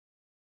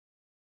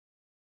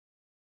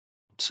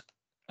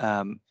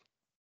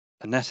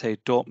Annettee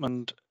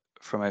Durtmund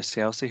from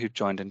OCLC, who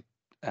joined in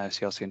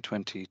OCLC in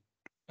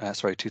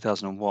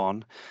 2001,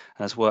 and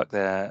has worked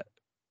there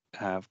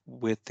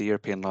with the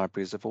European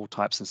libraries of all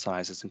types and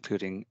sizes,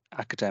 including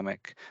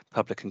academic,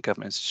 public and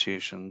government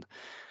institutions.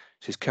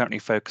 She's currently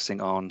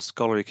focusing on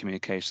scholarly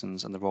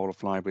communications and the role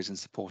of libraries in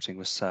supporting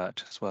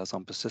research, as well as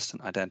on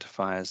persistent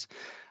identifiers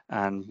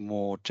and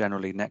more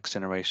generally next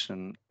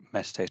generation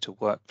metadata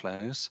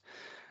workflows.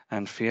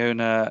 And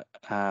Fiona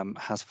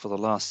has for the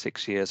last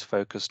 6 years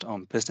focused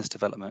on business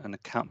development and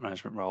account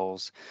management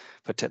roles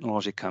for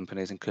technology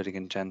companies, including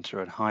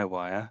Ingenta and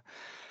Highwire,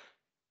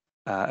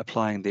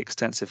 applying the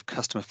extensive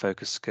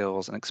customer-focused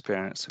skills and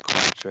experience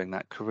acquired during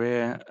that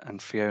career.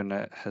 And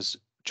Fiona has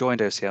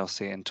joined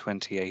OCLC in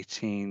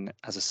 2018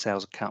 as a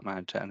sales account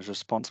manager and is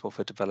responsible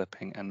for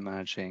developing and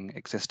managing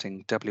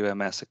existing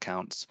WMS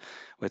accounts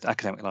with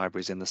academic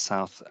libraries in the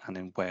South and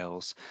in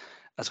Wales,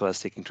 as well as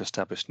seeking to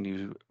establish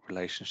new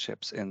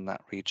relationships in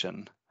that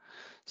region.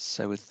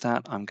 So with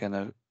that, I'm going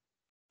to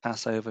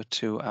pass over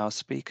to our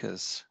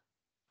speakers.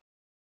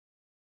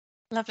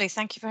 Lovely.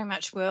 Thank you very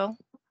much, Will.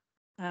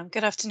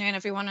 Good afternoon,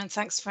 everyone, and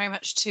thanks very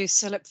much to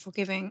Silip for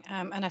giving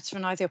Annettee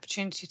and I the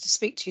opportunity to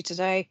speak to you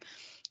today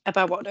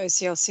about what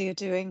OCLC are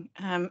doing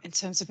in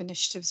terms of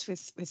initiatives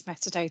with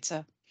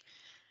metadata.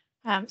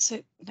 So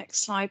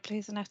next slide,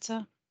 please,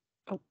 Annettee.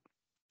 Oh,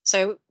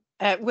 so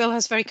Will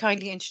has very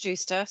kindly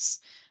introduced us,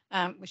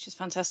 which is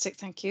fantastic.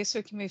 Thank you. So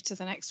we can move to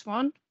the next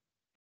one.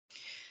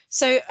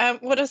 So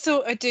what I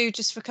thought I'd do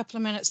just for a couple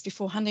of minutes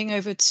before handing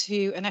over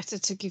to Annettee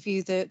to give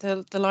you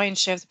the lion's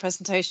share of the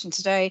presentation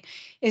today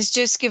is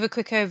just give a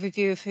quick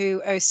overview of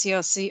who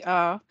OCLC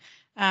are.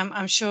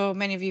 I'm sure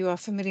many of you are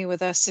familiar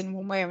with us in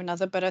one way or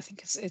another, but I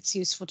think it's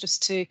useful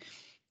just to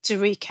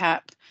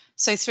recap.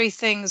 So 3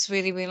 things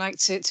really we like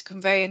to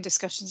convey in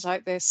discussions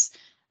like this.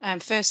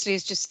 Firstly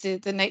is just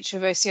the nature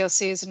of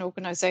OCLC as an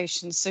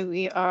organisation. So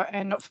we are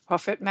a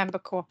not-for-profit member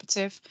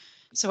cooperative.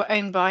 So we're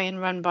owned by and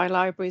run by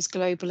libraries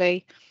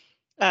globally.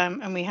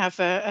 And we have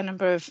a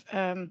number of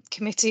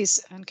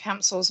committees and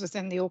councils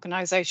within the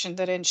organisation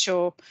that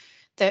ensure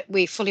that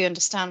we fully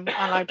understand what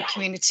our library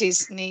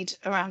communities need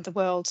around the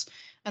world,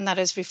 and that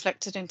is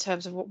reflected in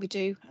terms of what we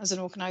do as an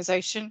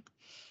organisation.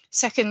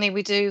 Secondly,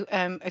 we do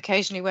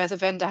occasionally wear the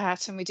vendor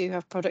hat, and we do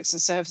have products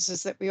and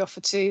services that we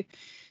offer to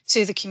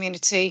the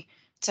community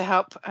to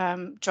help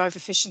drive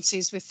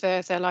efficiencies with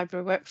their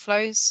library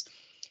workflows.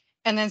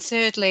 And then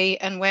thirdly,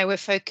 and where we're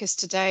focused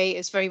today,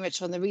 is very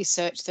much on the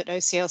research that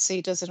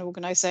OCLC does as an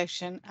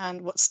organisation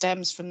and what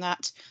stems from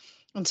that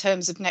in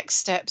terms of next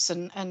steps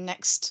and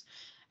next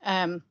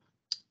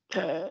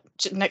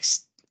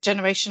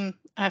generation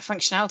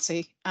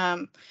functionality.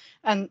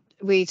 And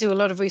we do a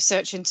lot of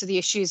research into the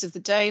issues of the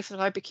day for the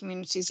library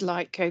communities,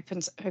 like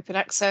open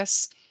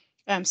access,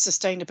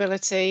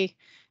 sustainability.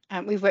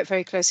 We've worked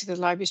very closely with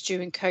libraries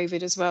during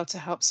COVID as well to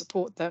help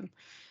support them.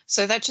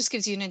 So that just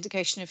gives you an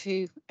indication of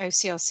who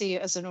OCLC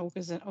as an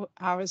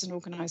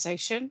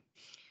organisation.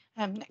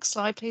 Next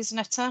slide, please,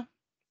 Annettee.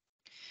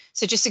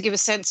 So just to give a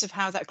sense of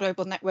how that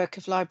global network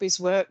of libraries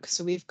work.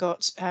 So we've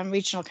got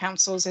regional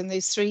councils in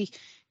these 3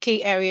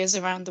 key areas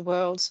around the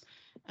world,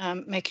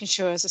 making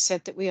sure, as I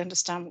said, that we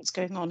understand what's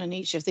going on in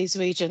each of these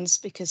regions,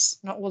 because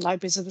not all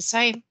libraries are the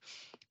same,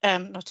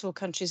 not all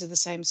countries are the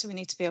same. So we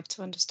need to be able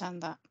to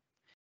understand that.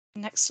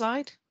 Next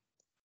slide.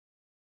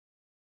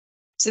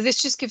 So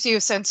this just gives you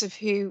a sense of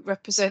who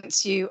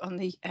represents you on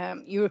the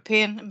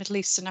European, Middle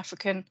East and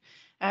African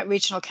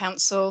Regional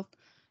Council.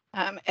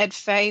 Ed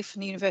Fay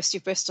from the University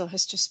of Bristol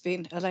has just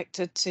been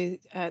elected to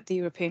the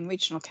European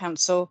Regional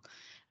Council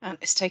and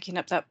is taking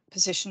up that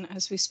position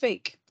as we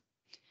speak.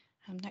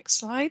 Next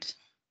slide.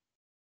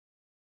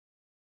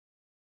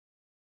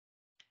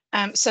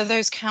 So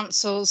those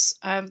councils,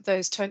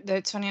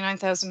 the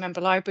 29,000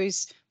 member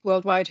libraries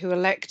worldwide who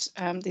elect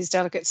these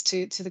delegates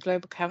to the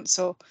Global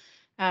Council,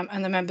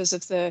 and the members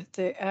of the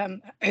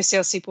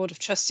OCLC Board of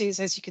Trustees,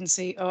 as you can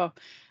see, are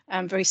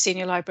very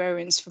senior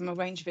librarians from a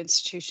range of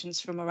institutions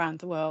from around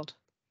the world.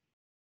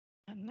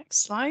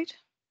 Next slide.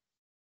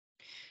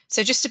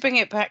 So just to bring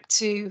it back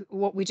to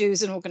what we do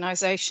as an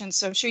organisation,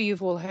 so I'm sure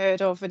you've all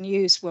heard of and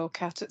used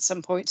WorldCat at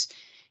some point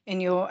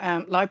in your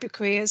library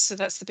careers. So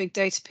that's the big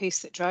data piece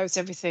that drives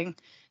everything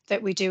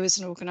that we do as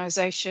an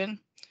organisation.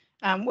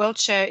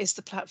 WorldShare is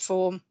the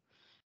platform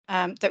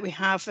that we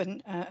have,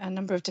 and a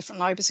number of different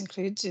libraries,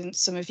 including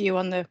some of you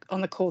on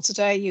the call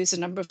today, use a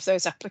number of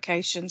those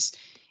applications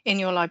in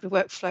your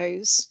library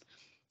workflows.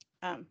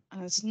 And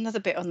there's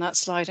another bit on that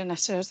slide,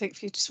 Annettee, I think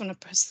if you just want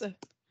to press the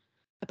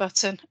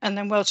button. And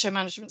then WorldShare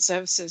Management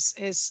Services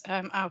is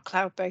our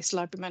cloud-based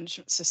library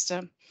management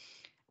system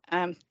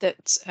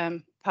that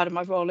part of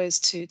my role is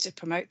to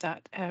promote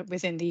that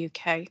within the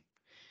UK.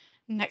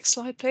 Next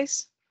slide,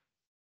 please.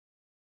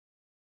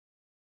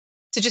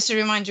 So just a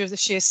reminder of the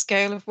sheer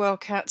scale of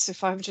WorldCat, so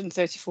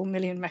 534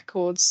 million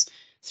records,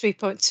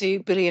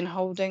 3.2 billion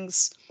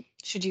holdings.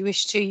 Should you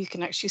wish to, you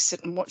can actually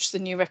sit and watch the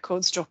new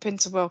records drop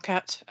into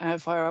WorldCat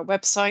via our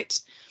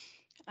website.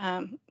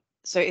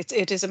 So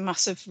it is a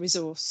massive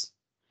resource.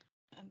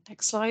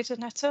 Next slide,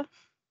 Annettee.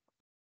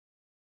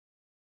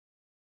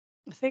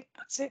 I think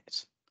that's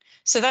it.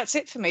 So that's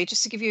it for me,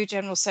 just to give you a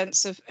general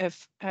sense of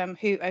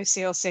who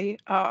OCLC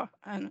are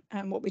and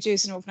what we do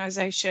as an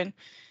organisation.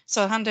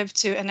 So I'll hand over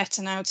to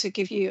Annettee now to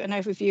give you an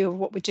overview of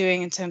what we're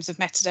doing in terms of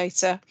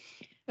metadata.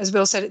 As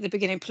Will said at the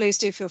beginning, please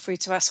do feel free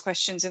to ask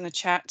questions in the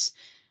chat.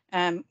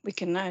 We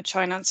can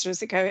try and answer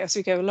as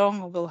we go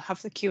along, or we'll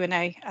have the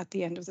Q&A at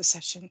the end of the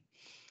session.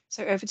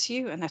 So over to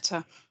you,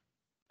 Annettee.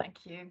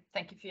 Thank you,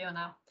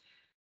 Fiona,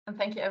 and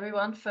thank you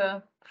everyone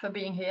for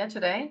being here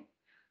today.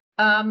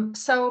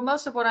 So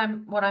most of what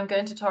I'm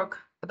going to talk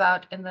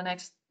about in the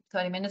next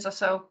 30 minutes or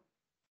so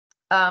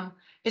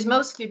is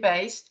mostly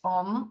based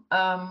on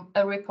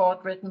a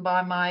report written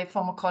by my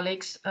former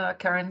colleagues,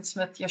 Karen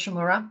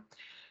Smith-Yoshimura,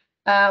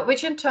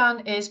 which in turn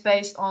is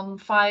based on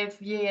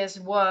 5 years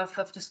worth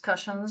of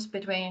discussions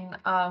between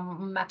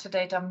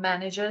metadata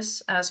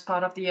managers as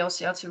part of the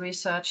OCLC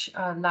Research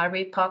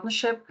Library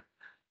Partnership.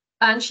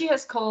 And she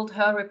has called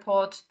her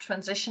report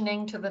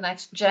Transitioning to the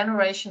Next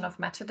Generation of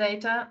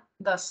Metadata,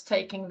 thus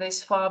taking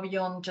this far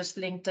beyond just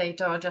linked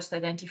data or just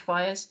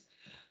identifiers.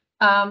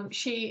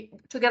 She,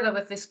 together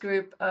with this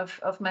group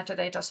of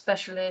metadata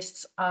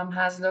specialists,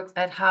 has looked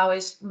at how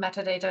is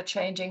metadata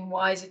changing,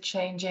 why is it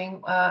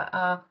changing,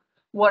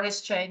 what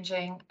is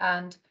changing,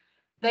 and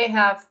they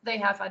have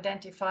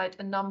identified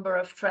a number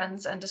of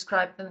trends and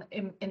described them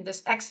in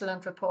this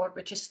excellent report,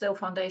 which is still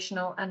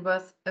foundational and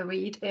worth a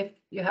read. If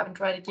you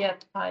haven't read it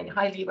yet, I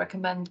highly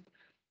recommend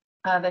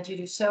that you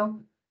do so.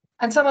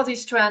 And some of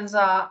these trends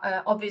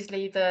are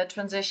obviously the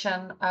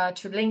transition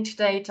to linked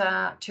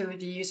data, to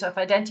the use of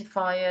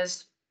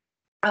identifiers.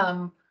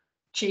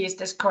 She is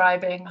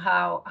describing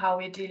how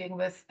we're dealing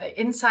with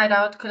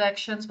inside-out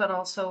collections, but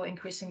also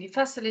increasingly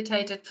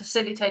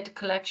facilitated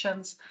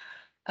collections.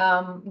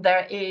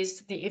 There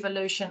is the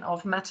evolution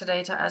of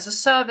metadata as a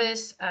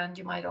service, and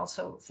you might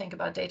also think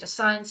about data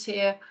science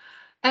here.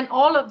 And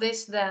all of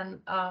this then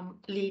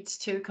leads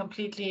to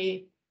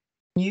completely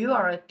new,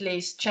 or at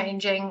least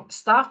changing,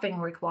 staffing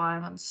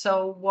requirements.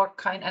 So what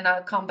kind, and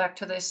I'll come back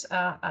to this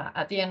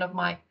at the end of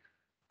my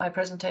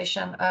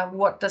presentation,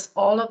 what does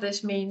all of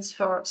this means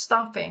for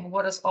staffing?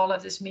 What does all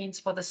of this means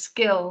for the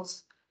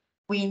skills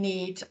we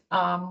need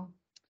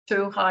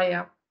to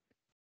hire?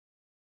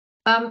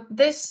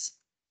 This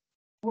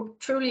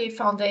truly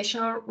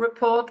foundational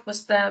report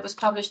was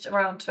published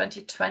around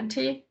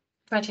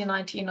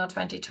 2019 or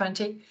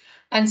 2020,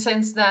 and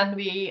since then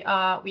we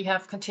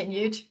have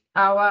continued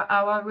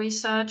our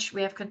research.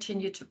 We have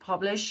continued to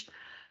publish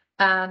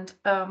and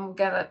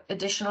gather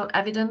additional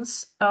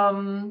evidence.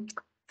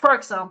 For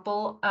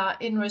example,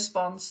 in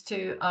response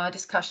to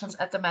discussions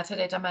at the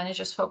Metadata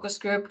Managers Focus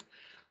Group,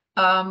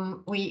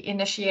 we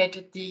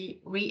initiated the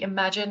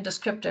Reimagine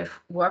Descriptive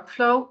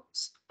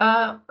Workflows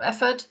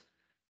effort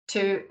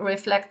to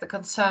reflect the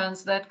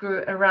concerns that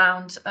grew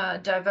around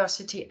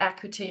diversity,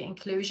 equity,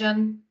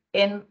 inclusion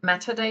in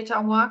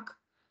metadata work.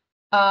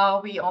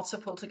 We also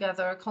pulled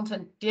together a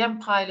content DM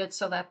pilot,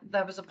 so that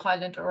there was a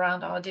pilot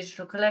around our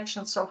digital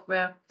collection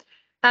software.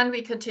 And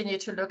we continue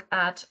to look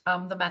at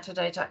the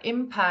metadata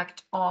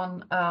impact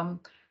on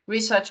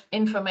research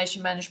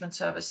information management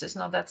services.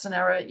 Now, that's an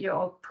area you're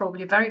all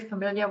probably very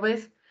familiar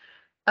with.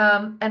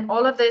 And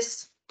all of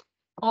this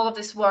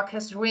work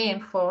has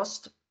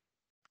reinforced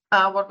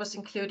what was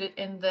included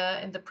in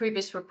the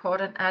previous report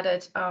and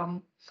added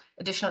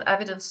additional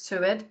evidence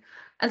to it.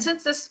 And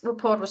since this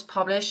report was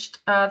published,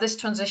 this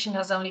transition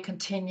has only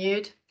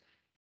continued.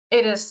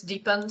 It has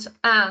deepened,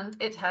 and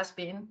it has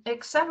been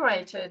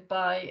accelerated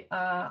by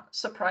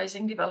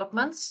surprising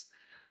developments,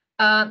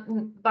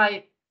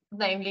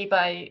 namely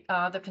by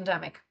the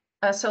pandemic.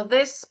 So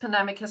this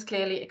pandemic has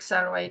clearly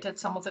accelerated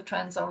some of the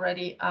trends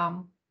already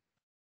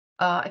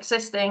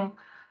existing.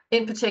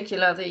 In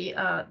particular,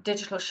 the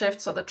digital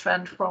shifts, or the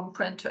trend from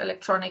print to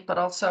electronic, but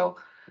also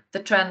the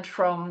trend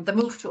from the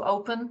move to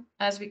open,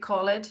 as we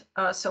call it,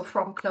 so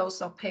from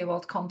closed or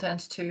paywalled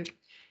content to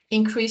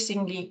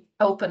increasingly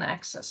open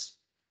access.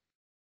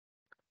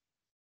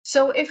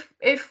 So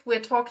if we're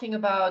talking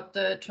about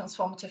the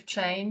transformative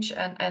change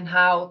and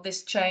how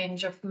this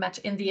change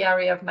in the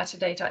area of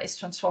metadata is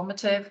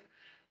transformative,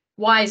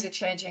 why is it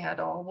changing at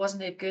all?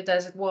 Wasn't it good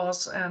as it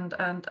was, and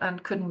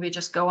couldn't we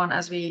just go on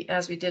as we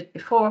did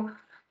before?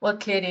 Well,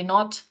 clearly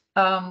not.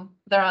 There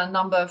are a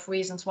number of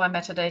reasons why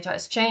metadata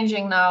is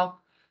changing now,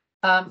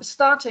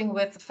 starting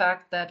with the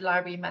fact that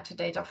library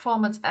metadata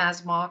formats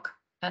as MARC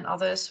and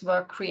others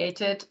were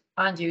created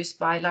and used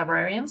by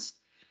librarians,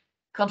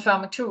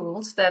 conforming to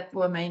rules that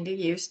were mainly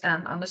used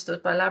and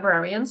understood by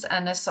librarians,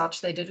 and as such,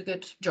 they did a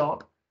good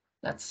job,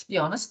 let's be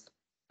honest.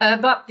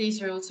 But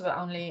these rules were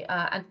only,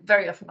 and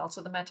very often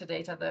also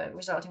the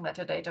resulting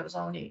metadata was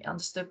only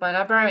understood by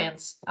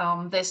librarians.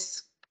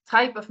 This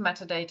type of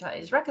metadata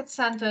is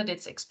record-centered,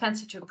 it's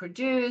expensive to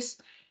produce,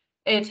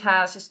 it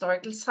has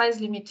historical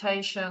size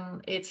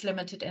limitation, it's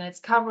limited in its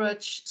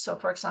coverage. So,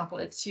 for example,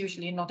 it's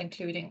usually not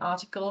including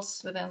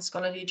articles within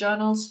scholarly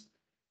journals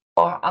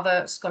or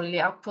other scholarly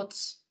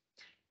outputs.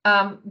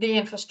 The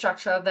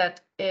infrastructure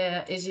that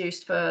is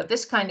used for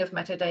this kind of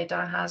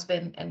metadata has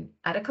been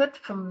inadequate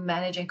for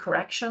managing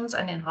corrections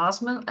and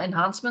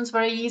enhancements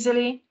very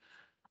easily.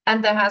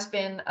 And there has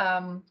been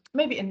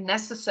maybe a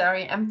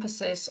necessary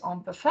emphasis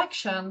on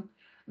perfection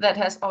that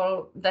has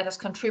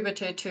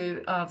contributed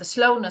to the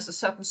slowness, a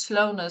certain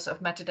slowness of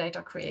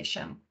metadata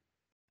creation.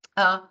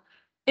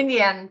 In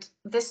the end,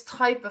 this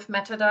type of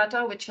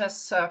metadata, which has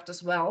served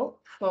us well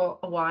for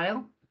a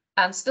while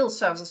and still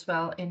serves us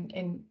well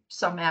in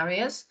some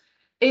areas,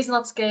 is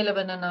not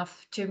scalable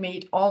enough to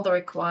meet all the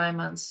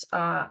requirements,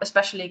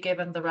 especially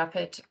given the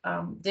rapid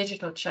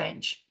digital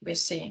change we're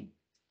seeing.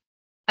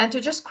 And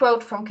to just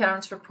quote from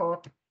Karen's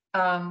report,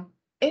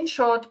 in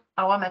short,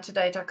 our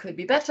metadata could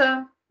be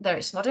better, there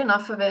is not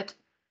enough of it,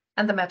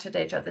 and the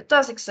metadata that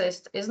does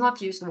exist is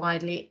not used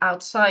widely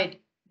outside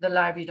the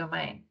library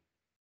domain.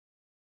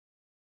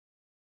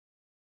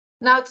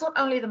 Now, it's not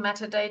only the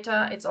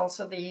metadata, it's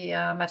also the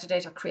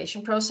metadata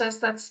creation process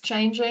that's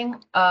changing.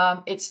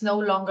 It's no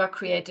longer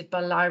created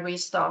by library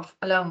staff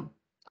alone.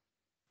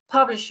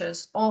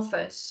 Publishers,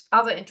 authors,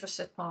 other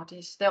interested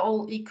parties, they're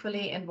all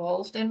equally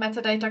involved in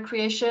metadata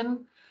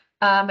creation.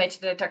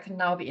 Metadata can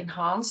now be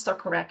enhanced or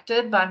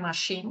corrected by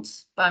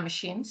machines.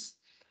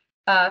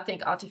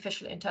 Think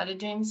artificial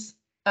intelligence,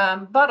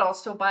 but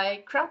also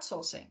by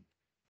crowdsourcing.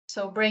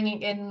 So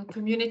bringing in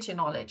community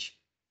knowledge.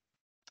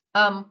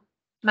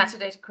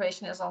 Metadata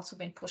creation has also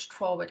been pushed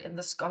forward in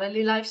the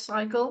scholarly life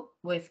cycle,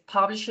 with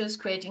publishers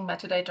creating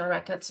metadata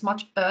records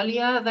much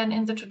earlier than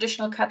in the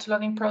traditional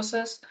cataloging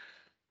process.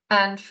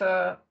 And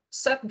for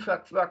certain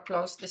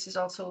workflows, this is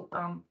also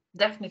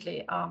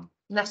definitely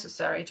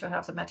necessary to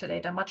have the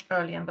metadata much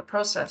earlier in the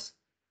process.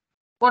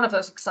 One of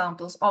those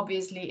examples,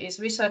 obviously, is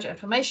research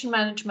information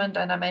management.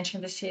 And I mention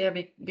this here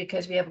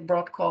because we have a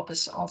broad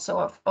corpus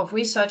also of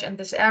research in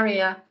this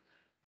area.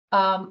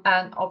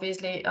 And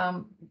obviously,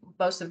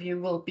 most of you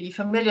will be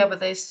familiar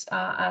with this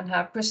and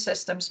have PRIS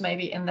systems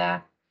maybe in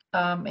their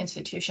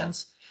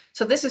institutions.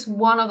 So this is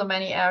one of the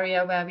many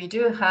areas where we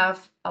do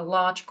have a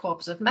large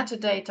corpus of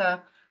metadata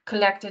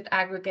collected,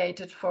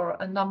 aggregated for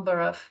a number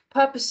of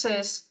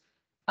purposes,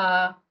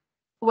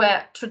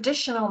 where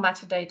traditional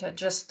metadata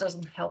just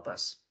doesn't help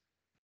us.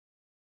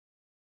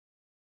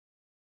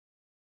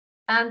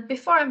 And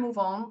before I move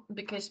on,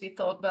 because we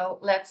thought, well,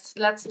 let's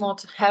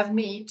not have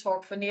me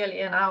talk for nearly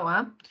an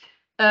hour,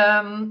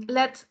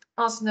 let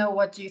us know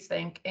what you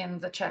think in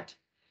the chat.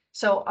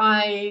 So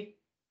I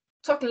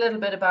talked a little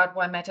bit about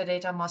why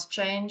metadata must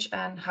change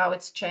and how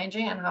it's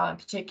changing, and how in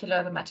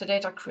particular the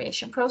metadata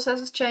creation process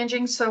is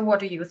changing. So what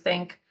do you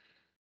think?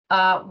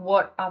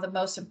 What are the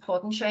most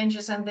important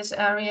changes in this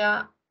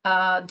area?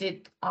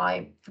 Did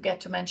I forget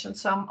to mention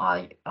some?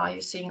 Are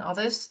you seeing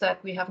others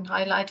that we haven't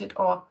highlighted,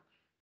 or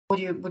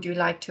would you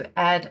like to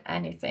add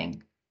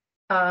anything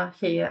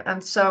here?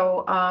 And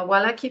so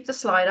while I keep the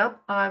slide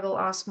up, I will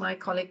ask my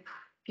colleague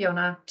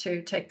Fiona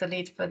to take the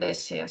lead for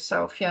this here.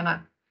 So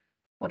Fiona,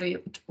 what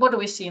do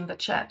we see in the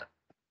chat?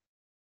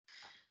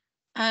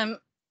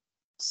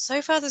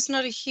 So far, there's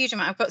not a huge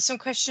amount. I've got some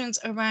questions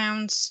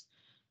around,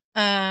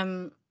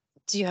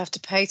 do you have to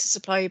pay to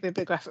supply your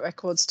bibliographic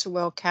records to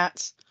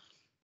WorldCat?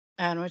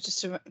 And we're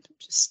just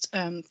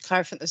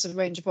clarifying there's a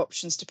range of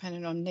options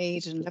depending on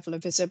need and level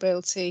of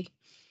visibility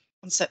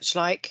and such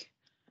like.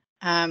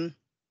 And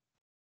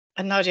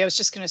Nadia, I was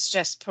just going to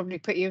suggest probably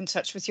put you in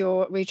touch with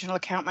your regional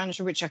account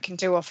manager, which I can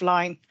do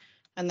offline,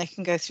 and they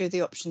can go through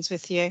the options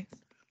with you.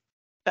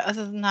 But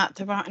other than that,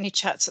 there aren't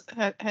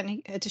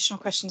any additional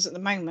questions at the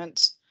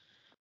moment.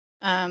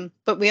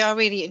 But we are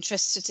really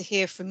interested to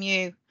hear from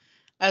you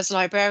as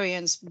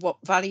librarians what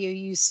value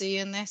you see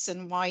in this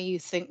and why you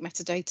think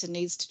metadata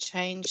needs to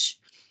change.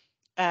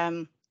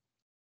 One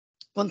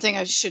thing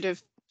I should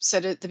have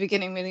said at the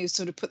beginning, when you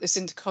sort of put this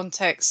into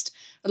context,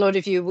 a lot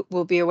of you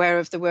will be aware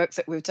of the work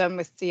that we've done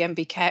with the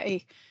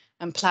MBK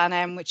and Plan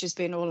M, which has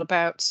been all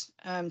about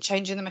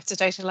changing the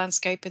metadata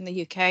landscape in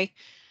the UK.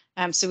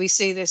 So we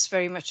see this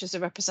very much as a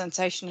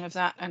representation of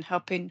that and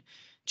helping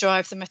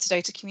drive the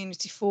metadata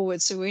community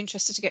forward. So we're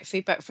interested to get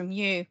feedback from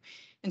you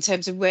in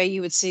terms of where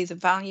you would see the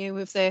value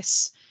of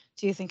this.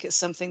 Do you think it's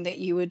something that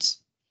you would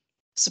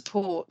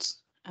support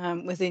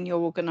within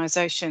your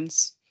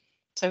organisations?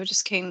 So we're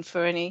just keen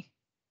for any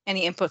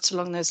input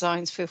along those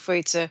lines. Feel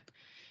free to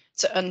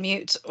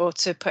unmute or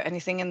to put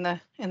anything in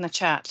the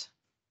chat.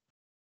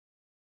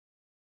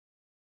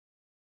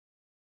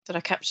 Did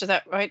I capture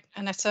that right,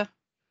 Annettee?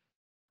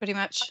 Pretty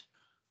much.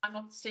 I'm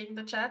not seeing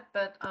the chat,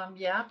 but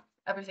yeah,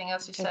 everything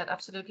else you said,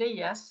 absolutely,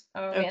 yes.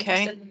 We're Okay.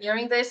 interested in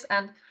hearing this,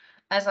 and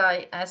as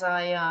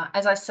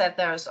I said,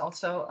 there is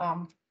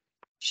also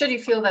should you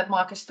feel that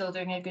Mark is still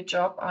doing a good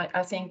job,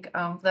 I think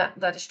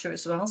that is true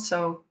as well.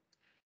 So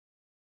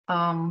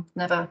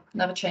never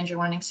change your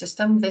running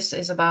system. This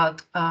is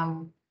about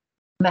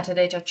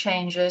metadata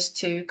changes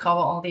to cover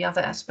all the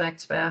other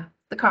aspects where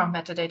the current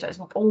metadata is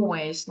not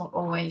always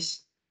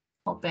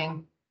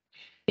helping.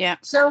 Yeah.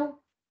 So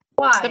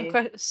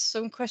why?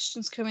 Some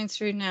questions coming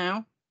through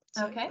now.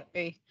 So okay. let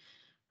me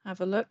have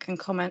a look, and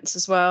comments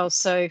as well.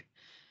 So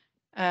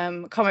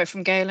Comment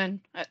from Galen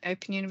at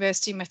Open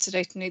University: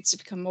 metadata needs to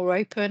become more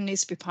open,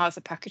 needs to be part of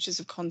the packages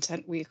of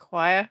content we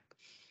acquire.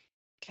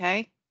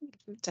 Okay,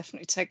 we'll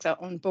definitely take that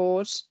on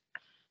board.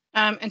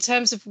 In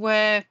terms of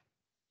where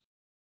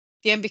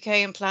the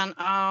MBK and plan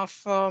are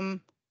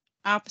from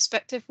our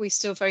perspective, we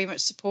still very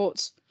much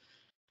support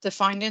the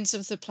findings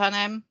of the Plan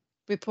M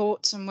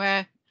report and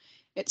where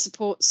it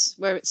supports,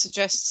 where it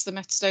suggests the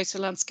metadata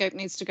landscape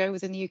needs to go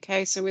within the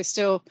UK. So we're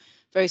still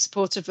very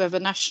supportive of a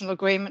national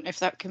agreement if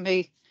that can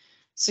be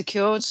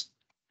secured.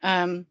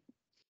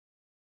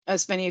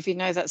 As many of you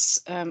know,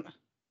 that's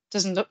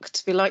doesn't look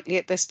to be likely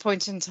at this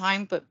point in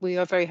time, but we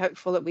are very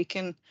hopeful that we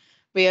can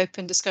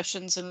reopen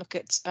discussions and look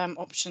at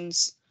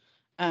options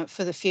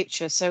for the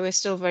future. So we're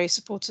still very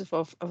supportive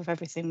of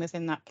everything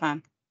within that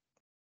plan.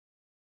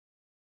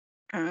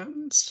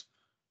 And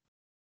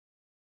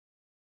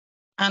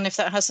if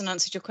that hasn't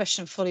answered your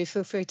question fully,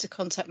 feel free to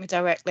contact me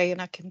directly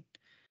and I can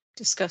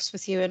discuss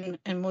with you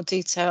in more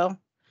detail.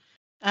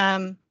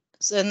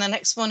 So then the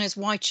next one is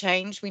why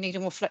change? We need a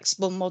more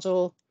flexible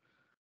model.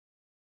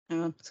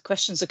 The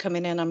questions are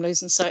coming in. I'm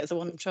losing sight of the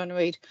one I'm trying to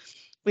read.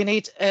 We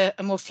need a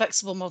more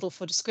flexible model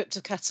for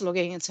descriptive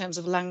cataloging in terms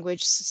of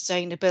language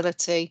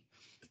sustainability.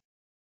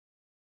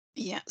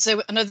 Yeah,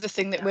 so another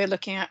thing that we're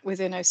looking at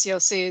within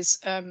OCLC is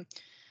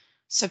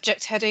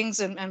subject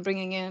headings and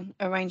bringing in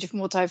a range of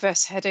more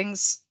diverse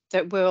headings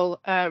that will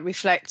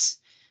reflect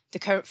the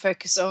current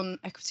focus on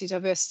equity,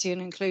 diversity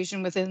and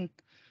inclusion within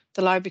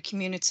the library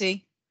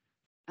community.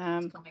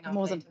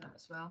 More than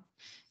as well.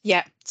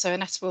 Yeah, so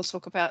Annettee will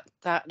talk about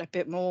that a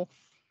bit more.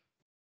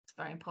 It's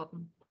very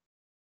important.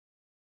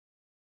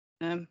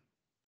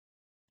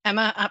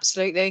 Emma,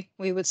 absolutely,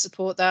 we would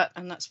support that,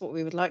 and that's what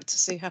we would like to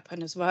see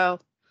happen as well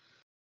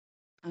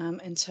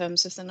in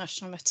terms of the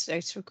National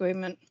Metadata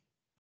Agreement.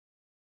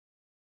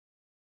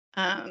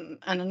 And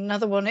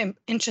another one,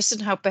 interested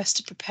in how best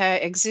to prepare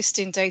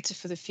existing data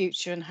for the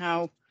future and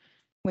how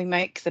we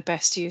make the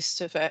best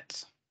use of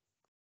it.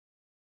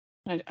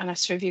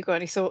 Annettee, have you got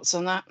any thoughts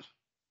on that?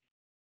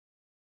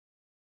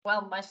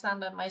 Well, my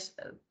standard, my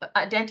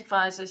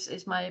identifiers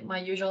is my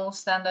usual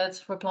standard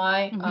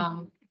reply.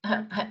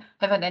 Have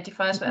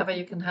identifiers wherever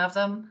you can have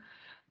them.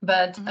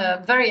 But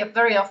very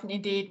often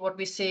indeed, what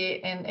we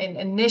see in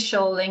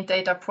initial linked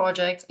data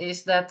projects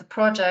is that the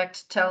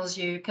project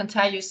can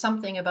tell you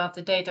something about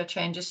the data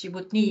changes you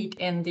would need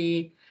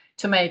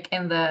to make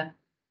in the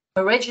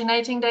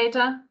originating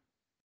data,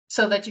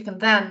 so that you can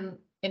then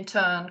in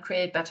turn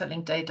create better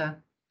linked data.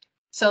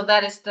 So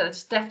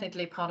that's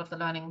definitely part of the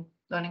learning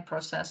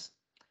process.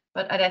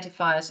 But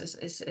identifiers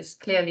is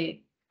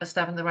clearly a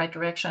step in the right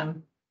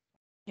direction.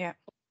 Yeah.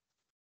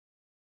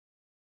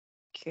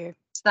 Thank you.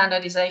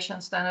 Standardization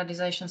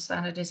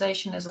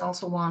is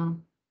also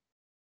one.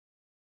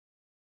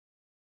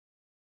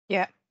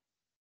 Yeah.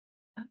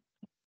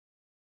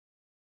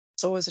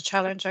 It's always a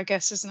challenge, I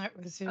guess, isn't it?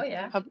 With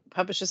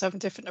publishers having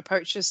different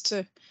approaches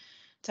to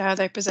how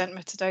they present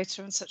metadata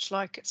and such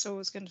like. It's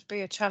always going to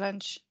be a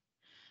challenge.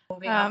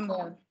 Moving up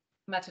for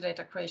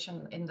metadata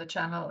creation in the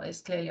channel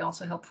is clearly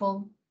also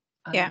helpful.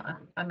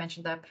 I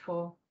mentioned that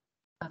before.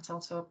 That's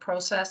also a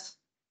process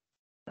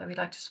that we'd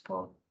like to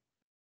support.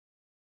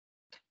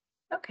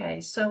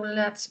 Okay, so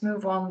let's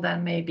move on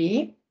then,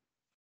 maybe.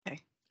 Okay,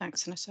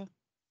 thanks, Annettee.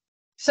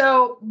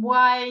 So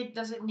why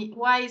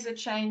is it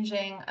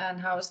changing, and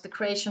how is the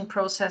creation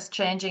process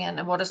changing,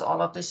 and what is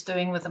all of this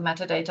doing with the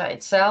metadata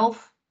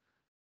itself?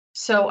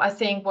 So I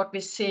think what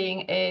we're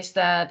seeing is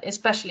that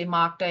especially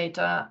MARC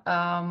data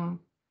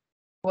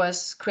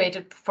was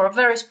created for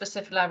very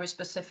specific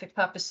library-specific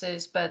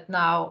purposes, but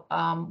now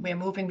we're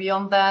moving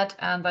beyond that,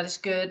 and that is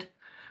good.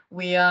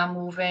 We are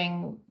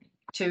moving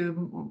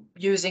to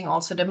using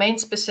also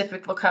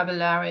domain-specific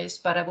vocabularies,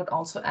 but I would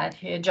also add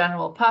here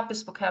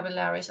general-purpose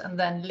vocabularies and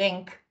then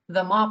link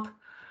them up.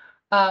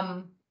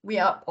 We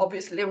are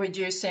obviously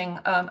reducing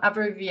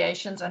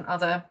abbreviations and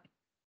other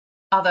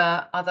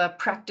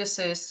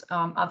practices,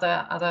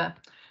 other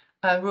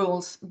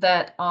rules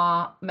that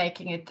are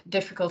making it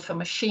difficult for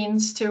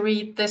machines to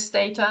read this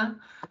data.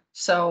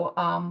 So,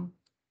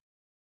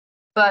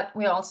 but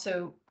we're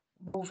also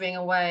moving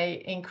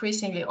away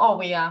increasingly, or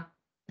we are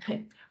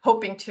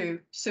hoping to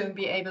soon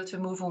be able to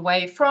move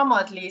away from, or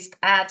at least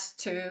add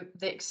to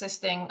the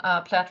existing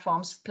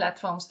platforms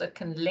that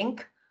can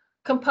link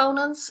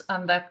components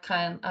and that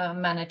can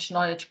manage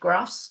knowledge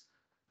graphs,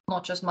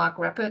 not just MARC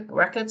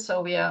records.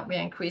 So we are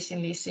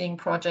increasingly seeing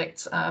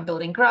projects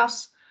building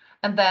graphs,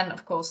 and then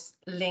of course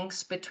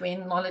links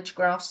between knowledge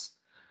graphs,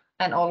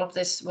 and all of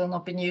this will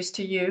not be news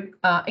to you,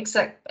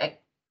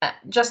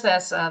 just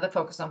as the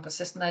focus on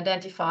persistent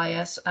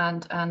identifiers,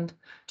 and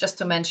just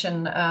to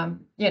mention,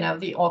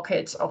 the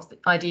ORCIDs of the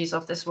IDs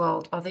of this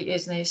world, or the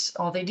ISNIs,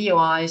 or the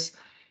DOIs.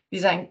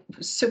 These are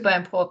super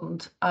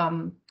important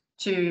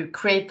to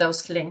create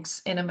those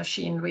links in a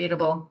machine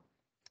readable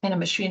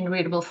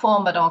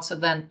form, but also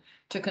then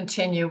to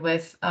continue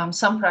with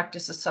some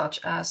practices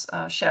such as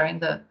sharing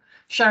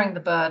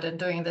the burden,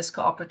 doing this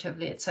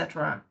cooperatively,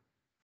 etc.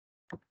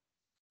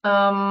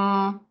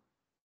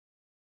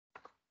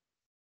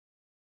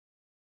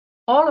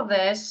 all of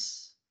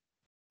this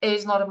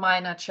is not a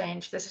minor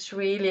change. This is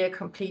really a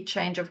complete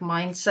change of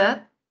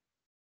mindset.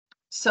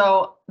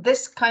 So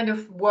this kind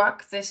of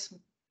work, this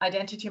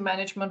identity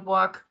management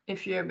work,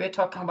 if we're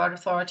talking about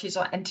authorities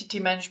or entity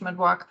management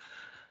work,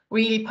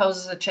 really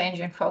poses a change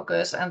in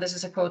focus. And this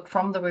is a quote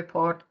from the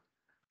report: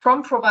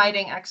 from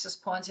providing access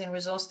points in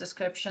resource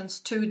descriptions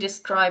to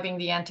describing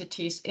the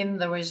entities in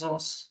the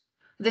resource.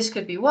 This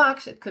could be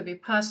works, it could be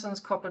persons,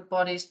 corporate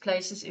bodies,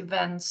 places,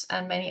 events,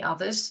 and many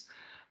others,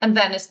 and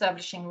then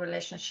establishing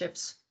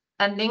relationships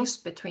and links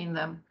between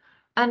them.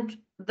 And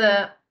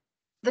the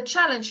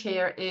challenge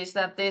here is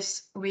that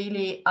this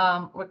really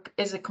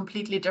is a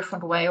completely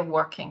different way of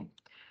working.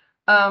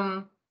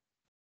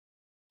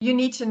 You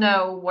need to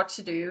know what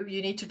to do.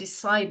 You need to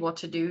decide what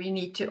to do. You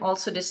need to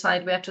also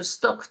decide where to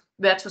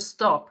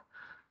stop.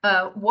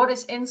 What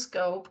is in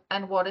scope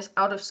and what is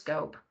out of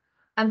scope.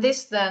 And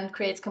this then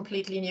creates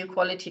completely new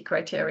quality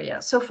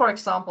criteria. So, for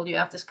example, you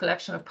have this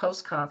collection of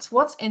postcards.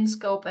 What's in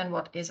scope and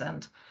what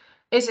isn't?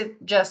 Is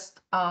it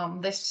just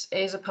this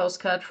is a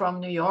postcard from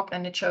New York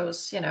and it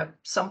shows,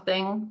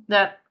 something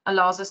that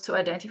allows us to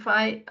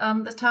identify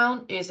the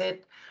town? Is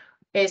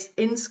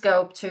in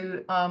scope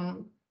to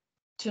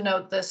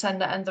note the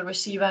sender and the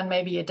receiver and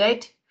maybe a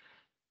date?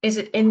 Is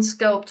it in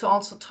scope to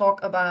also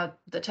talk about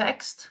the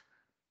text?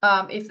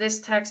 If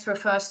this text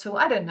refers to,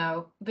 I don't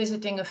know,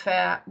 visiting a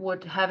fair,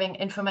 would having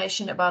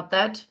information about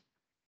that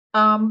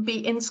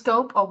be in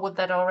scope, or would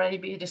that already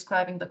be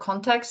describing the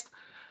context?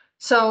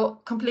 So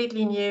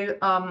completely new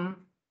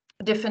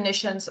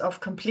definitions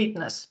of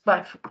completeness,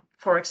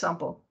 for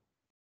example.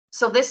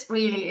 So this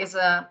really is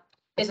a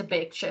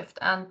big shift,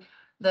 and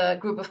the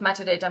group of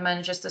metadata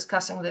managers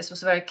discussing this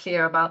was very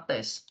clear about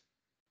this.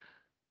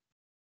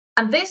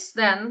 And this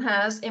then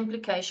has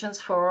implications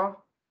for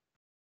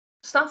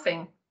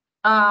staffing.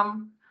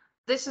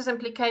 This has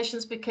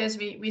implications because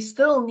we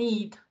still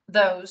need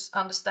those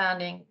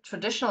understanding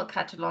traditional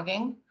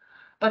cataloging,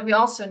 but we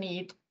also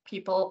need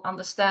people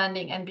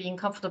understanding and being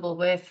comfortable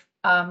with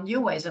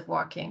new ways of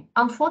working.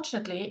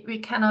 Unfortunately, we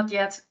cannot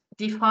yet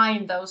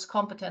define those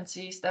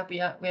competencies that we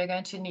are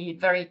going to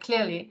need very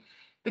clearly,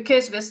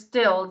 because we're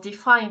still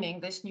defining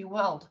this new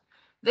world.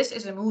 This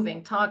is a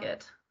moving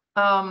target,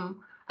 and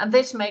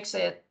this makes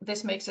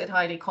it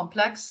highly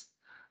complex.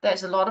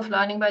 There's a lot of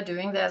learning by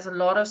doing. There's a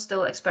lot of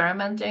still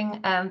experimenting,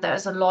 and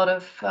there's a lot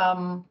of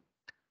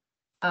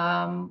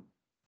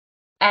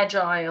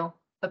agile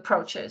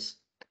approaches.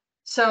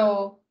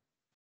 So,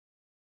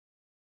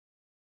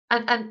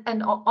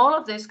 and all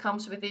of this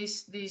comes with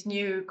these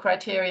new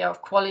criteria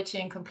of quality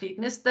and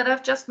completeness that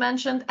I've just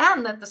mentioned.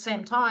 And at the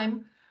same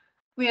time,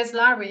 we as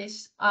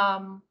libraries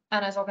and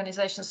as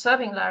organizations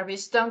serving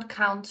libraries don't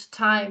count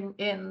time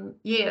in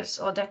years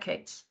or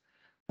decades.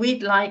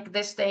 We'd like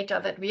this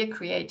data that we are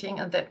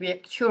creating and that we are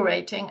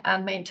curating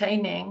and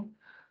maintaining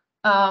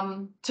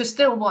to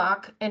still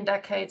work in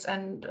decades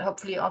and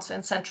hopefully also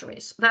in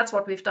centuries. That's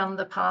what we've done in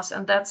the past,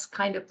 and that's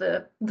kind of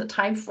the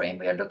time frame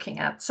we are looking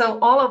at. So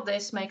all of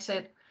this makes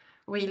it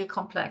really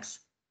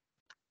complex.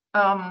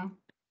 And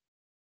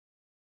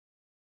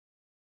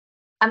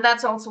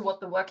that's also what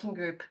the working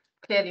group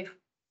clearly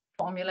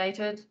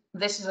formulated.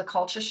 This is a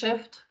culture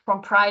shift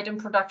from pride in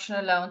production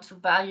alone to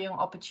valuing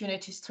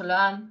opportunities to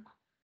learn,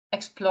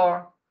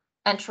 explore,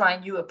 and try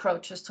new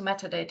approaches to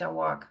metadata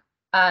work.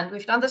 And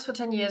we've done this for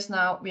 10 years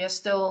now. We are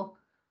still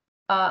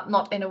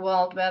not in a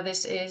world where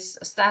this is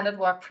a standard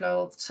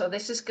workflow. So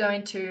this is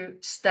going to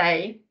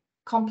stay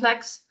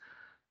complex.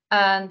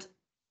 And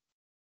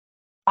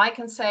I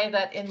can say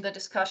that in the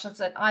discussions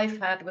that I've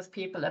had with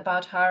people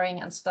about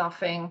hiring and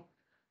staffing,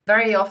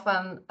 very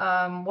often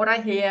what I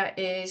hear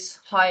is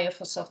hire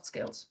for soft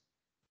skills.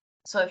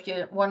 So if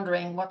you're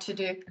wondering what to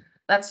do,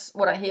 that's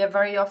what I hear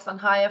very often: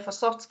 hire for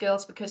soft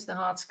skills, because the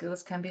hard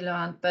skills can be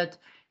learned. But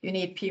you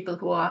need people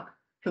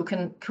who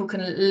can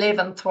live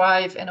and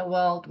thrive in a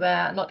world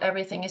where not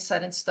everything is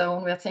set in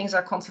stone, where things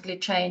are constantly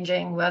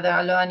changing, where they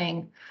are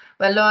learning,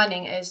 where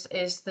learning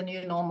is the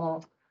new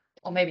normal,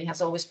 or maybe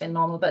has always been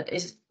normal, but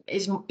is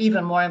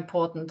even more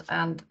important.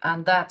 And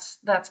that's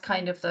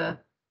kind of the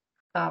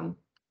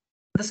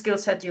skill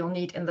set you'll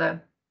need in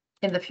the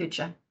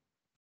future,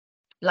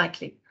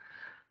 likely.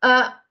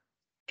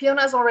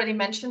 Fiona's already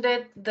mentioned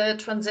it. The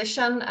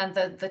transition and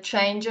the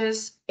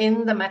changes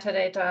in the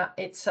metadata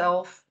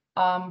itself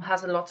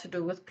has a lot to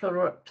do with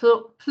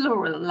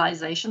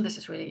pluralization. This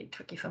is really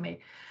tricky for me.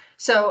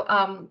 So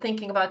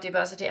thinking about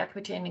diversity,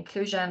 equity, and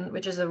inclusion,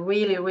 which is a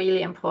really,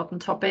 really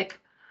important topic.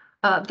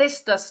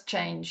 This does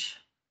change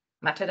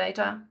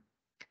metadata.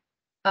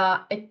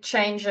 It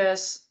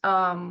changes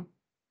a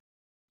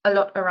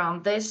lot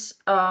around this.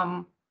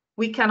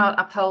 We cannot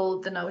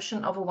uphold the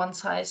notion of a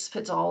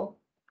one-size-fits-all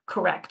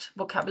correct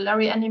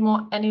vocabulary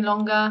any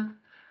longer.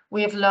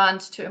 We have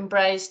learned to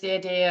embrace the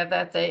idea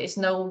that there is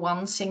no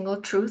one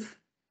single truth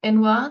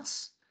in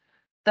words,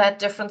 that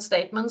different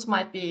statements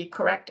might be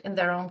correct in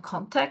their own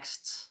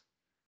contexts,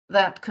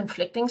 that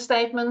conflicting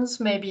statements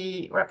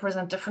maybe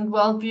represent different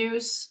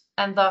worldviews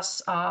and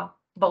thus are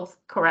both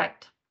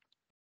correct.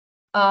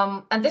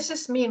 And this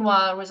has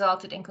meanwhile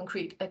resulted in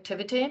concrete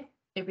activity.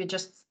 If we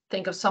just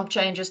think of some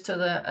changes to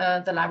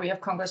the Library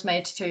of Congress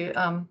made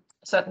to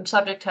certain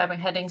subject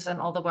headings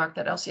and all the work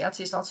that OCLC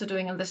is also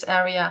doing in this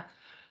area.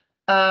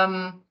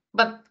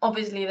 But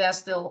obviously there's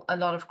still a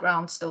lot of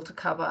ground still to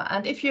cover.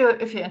 And if you're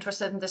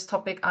interested in this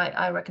topic,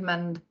 I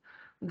recommend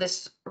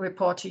this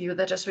report to you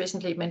that just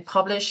recently been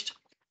published.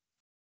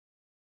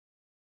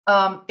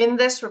 In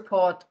this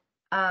report,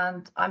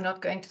 and I'm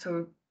not going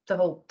through the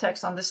whole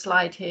text on this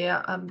slide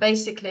here,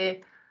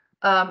 basically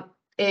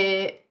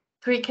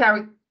three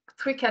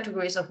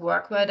categories of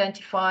work were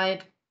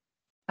identified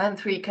and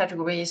three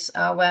categories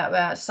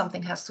where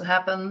something has to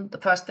happen. The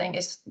first thing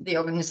is the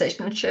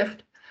organizational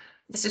shift.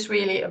 This is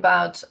really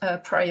about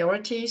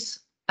priorities,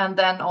 and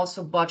then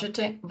also budget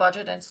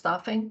and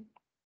staffing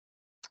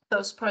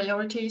those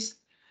priorities.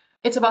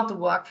 It's about the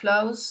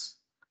workflows,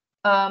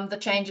 the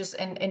changes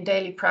in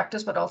daily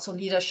practice, but also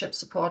leadership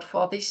support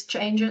for these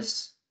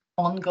changes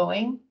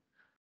ongoing.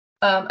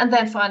 And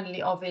then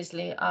finally,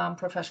 obviously,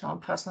 professional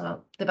and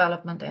personal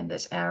development in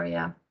this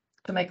area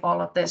to make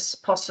all of this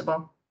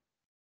possible.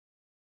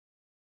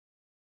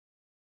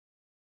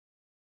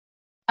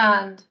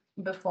 And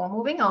before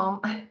moving on,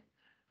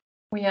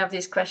 we have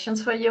these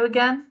questions for you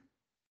again.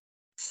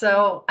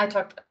 So I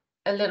talked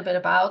a little bit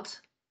about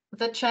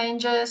the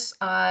changes.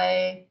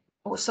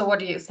 So what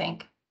do you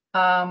think?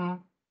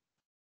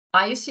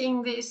 Are you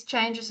seeing these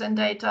changes in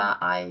data?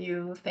 Are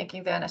you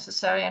thinking they're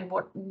necessary? And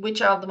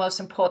which are the most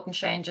important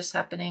changes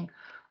happening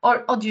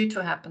or due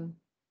to happen?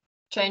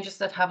 Changes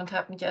that haven't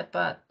happened yet,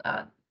 but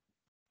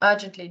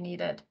urgently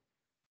needed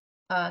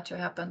to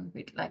happen.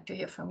 We'd like to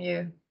hear from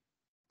you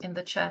in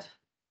the chat.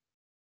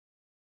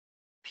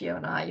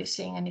 Fiona, are you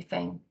seeing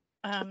anything?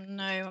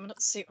 No, I'm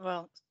not seeing.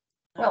 Well,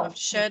 Well, I've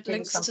shared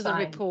links to the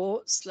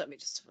reports. Let me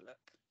just have a look.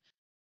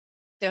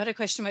 They had a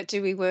question about,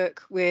 do we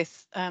work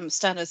with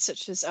standards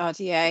such as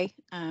RDA?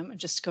 And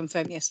just to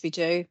confirm, yes, we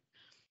do.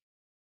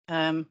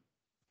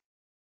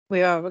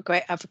 We are a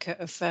great advocate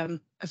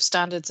of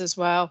standards as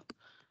well.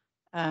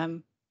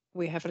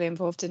 We're heavily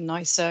involved in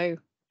NISO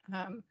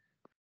and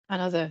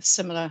other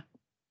similar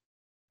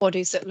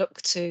bodies that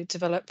look to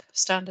develop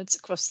standards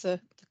across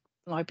the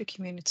library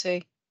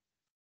community.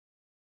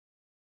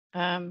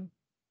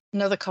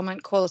 Another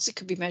comment, quality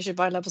could be measured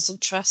by levels of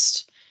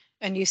trust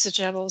and usage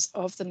levels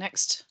of the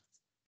next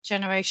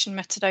generation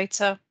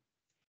metadata.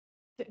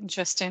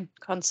 Interesting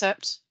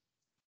concept.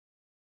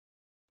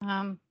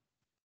 I'm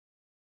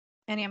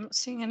not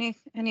seeing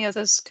any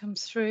others come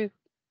through.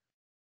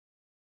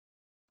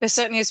 But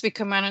certainly as we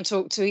come around and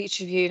talk to each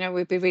of you,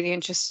 we'd be really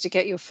interested to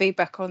get your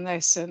feedback on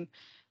this, and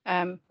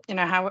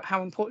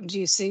how important do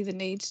you see the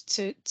need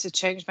to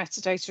change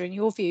metadata in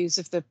your views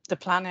of the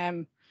Plan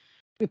M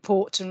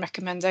report and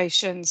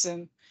recommendations,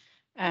 and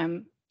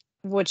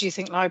what do you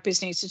think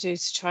libraries need to do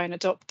to try and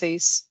adopt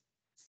these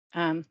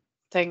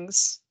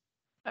things?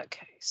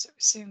 Okay, so we're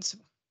seeing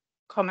some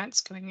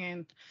comments coming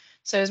in.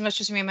 So as much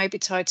as we may be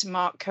tied to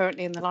MARC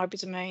currently in the library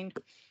domain,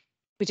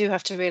 we do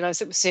have to realise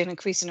that we're seeing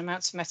increasing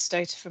amounts of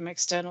metadata from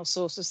external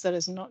sources that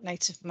is not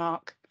native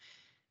MARC.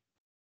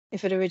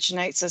 If it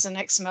originates as an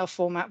XML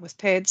format with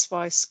PIDs,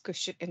 why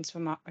squish it into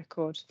a MARC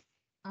record?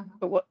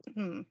 But what,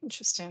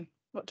 interesting.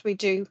 What do we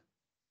do?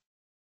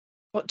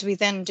 What do we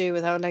then do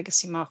with our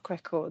legacy MARC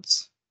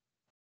records?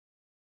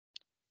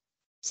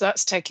 So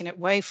that's taking it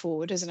way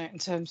forward, isn't it, in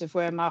terms of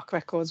where MARC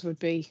records would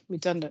be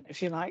redundant,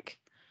 if you like.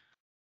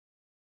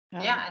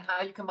 Yeah, and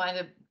how you combine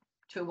the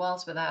two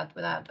worlds without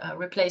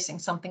replacing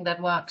something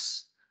that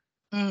works.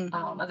 And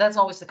that's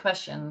always the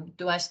question.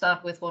 Do I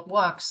start with what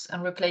works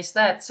and replace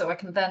that so I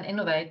can then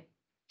innovate?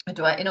 Or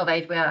do I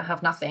innovate where I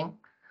have nothing?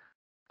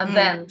 And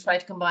then try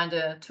to combine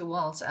the two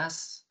worlds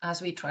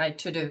as we try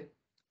to do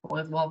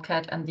with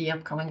WorldCat and the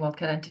upcoming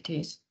WorldCat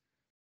entities.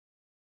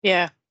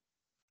 Yeah.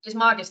 This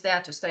MARC is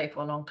there to stay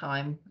for a long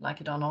time,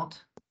 like it or not.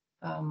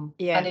 And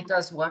it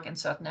does work in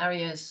certain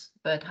areas,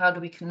 but how do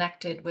we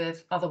connect it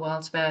with other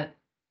worlds where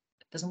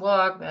it doesn't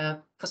work,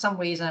 where for some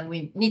reason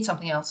we need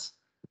something else?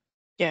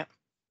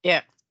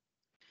 Yeah.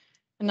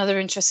 Another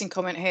interesting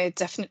comment here,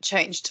 definite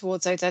change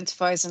towards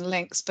identifiers and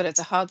links, but it's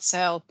a hard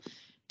sell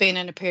being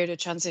in a period of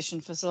transition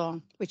for so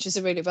long, which is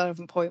a really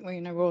relevant point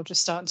where, we're all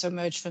just starting to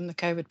emerge from the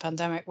COVID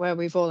pandemic, where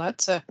we've all had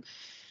to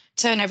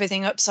turn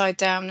everything upside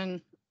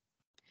down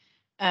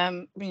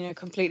and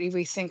completely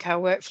rethink our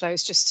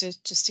workflows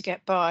just to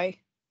get by.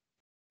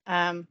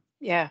 How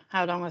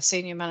long are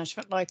senior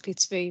management likely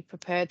to be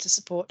prepared to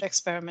support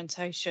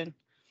experimentation?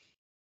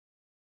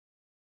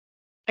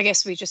 I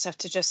guess we just have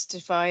to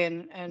justify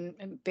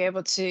and be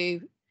able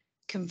to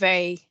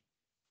convey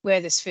where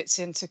this fits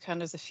into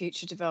kind of the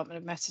future development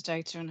of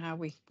metadata and how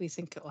we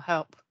think it will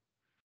help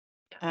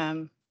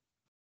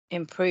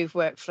improve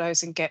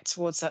workflows and get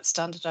towards that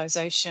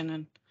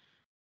standardization.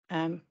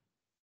 And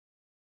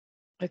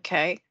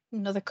okay,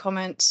 another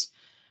comment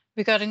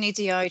regarding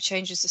EDI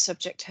changes the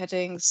subject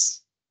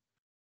headings.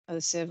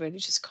 This is a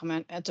religious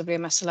comment.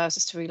 WMS allows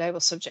us to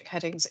relabel subject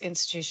headings at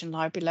institution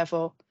library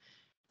level,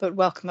 but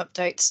welcome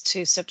updates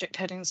to subject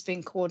headings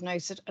being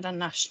coordinated at a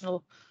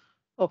national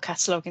or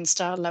cataloguing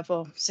style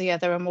level. So yeah,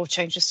 there are more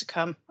changes to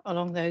come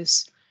along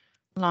those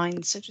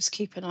lines. So just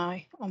keep an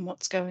eye on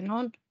what's going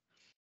on.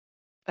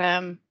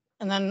 And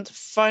then the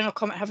final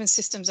comment, having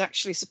systems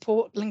actually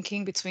support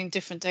linking between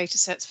different data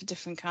sets for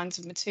different kinds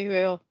of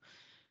material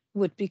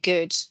would be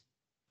good.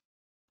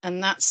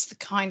 And that's the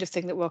kind of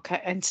thing that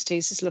WorldCat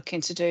Entities is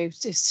looking to do,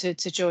 is to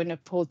join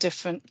up all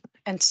different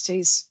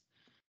entities.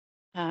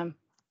 I'll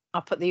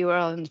put the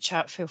URL in the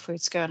chat. Feel free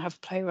to go and have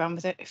a play around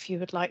with it if you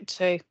would like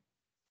to.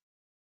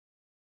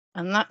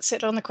 And that's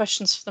it on the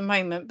questions for the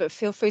moment, but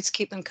feel free to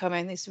keep them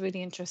coming. These are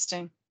really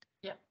interesting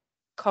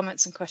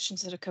comments and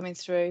questions that are coming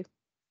through.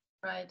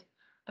 Right.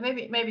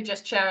 Maybe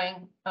just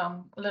sharing a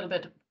little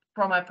bit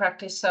from my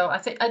practice. So I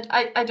think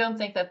I don't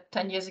think that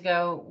 10 years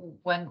ago,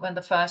 when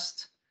the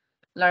first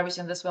libraries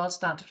in this world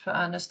started for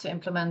earnest to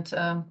implement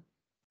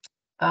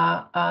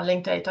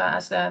linked data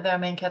as their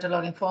main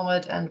cataloging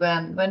format, and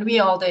when we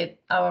all did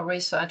our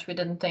research, we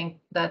didn't think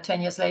that 10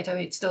 years later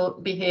we'd still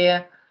be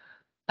here,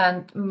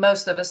 and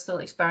most of us still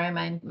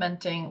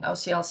experimenting.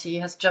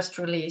 OCLC has just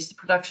released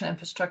production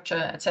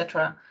infrastructure,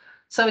 etc.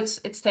 So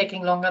it's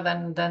taking longer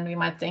than we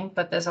might think,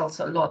 but there's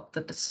also a lot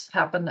that has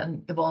happened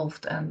and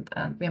evolved, and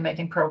we're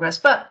making progress.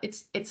 But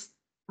it's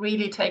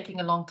really taking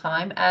a long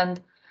time, and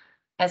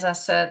as I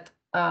said,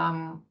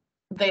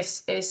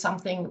 this is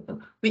something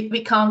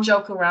we can't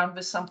joke around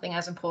with something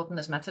as important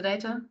as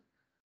metadata.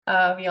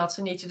 We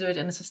also need to do it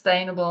in a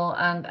sustainable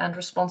and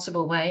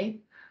responsible way.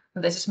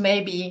 And this is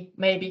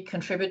maybe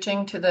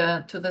contributing to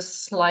the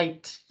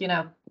slight,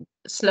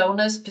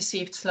 slowness,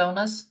 perceived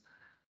slowness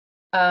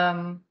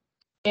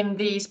in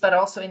these, but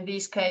also in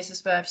these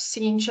cases where I've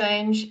seen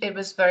change, it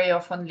was very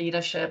often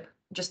leadership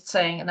just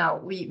saying, "No,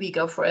 we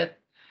go for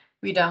it.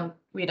 We don't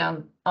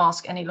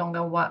ask any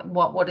longer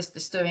what is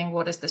this doing,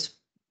 what is this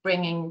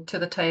bringing to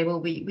the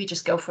table. We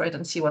just go for it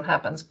and see what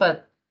happens."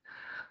 But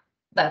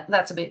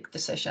that's a big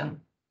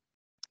decision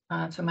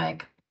to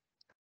make.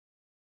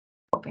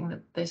 Hoping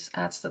that this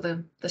adds to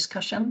the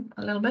discussion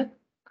a little bit.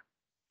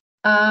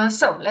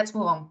 So let's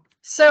move on.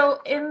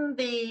 So in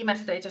the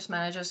metadata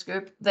managers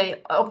group,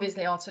 they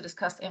obviously also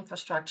discussed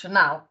infrastructure.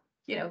 Now,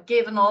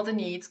 given all the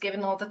needs,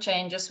 given all the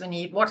changes we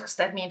need, what does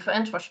that mean for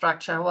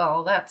infrastructure?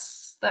 Well,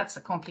 that's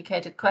a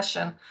complicated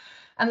question.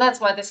 And that's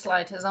why this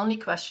slide has only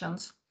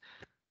questions.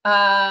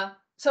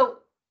 So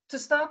to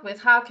start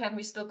with, how can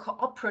we still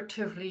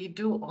cooperatively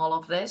do all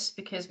of this?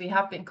 Because we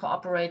have been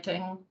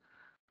cooperating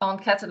on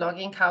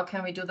cataloging. How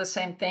can we do the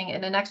same thing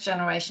in the next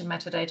generation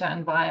metadata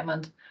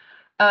environment?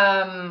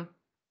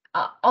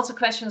 Also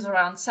questions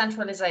around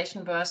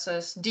centralization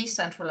versus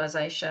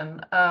decentralization.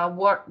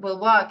 What will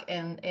work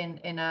in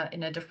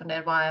a different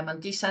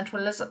environment?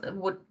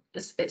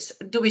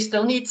 Do we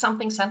still need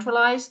something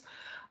centralized,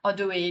 or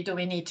do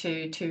we need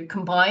to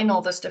combine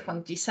all these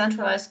different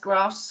decentralized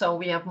graphs so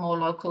we have more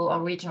local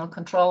or regional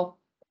control,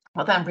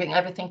 or then bring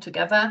everything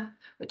together,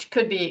 which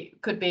could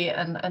be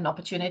an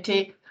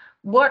opportunity.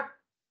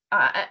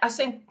 I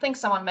think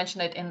someone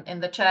mentioned it in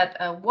the chat.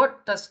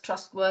 What does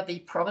trustworthy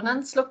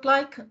provenance look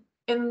like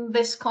in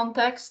this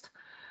context?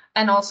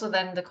 And also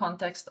then the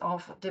context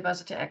of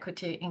diversity,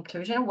 equity,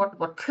 inclusion.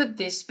 What could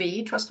this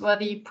be,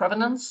 trustworthy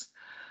provenance?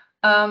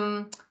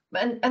 And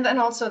then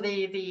also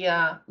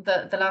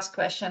the last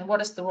question,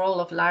 what is the role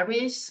of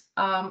libraries?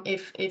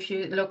 If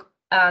you look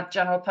at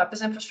general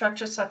purpose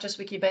infrastructure such as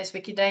Wikibase,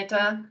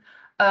 Wikidata,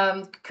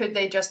 could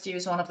they just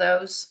use one of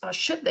those, or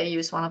should they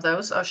use one of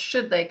those, or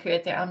should they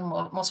create their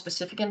own more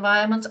specific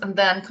environments and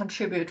then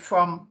contribute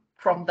from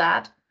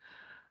that?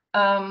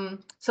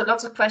 So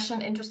lots of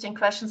interesting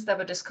questions that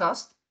were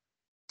discussed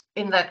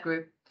in that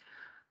group.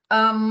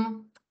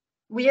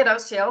 We at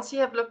OCLC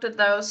have looked at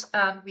those,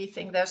 and we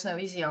think there's no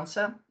easy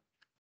answer,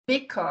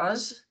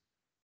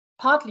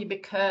 partly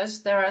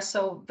because there are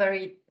so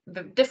very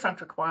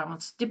different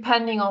requirements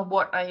depending on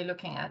what are you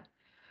looking at.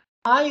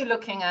 Are you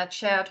looking at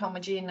shared,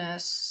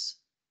 homogeneous,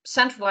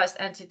 centralized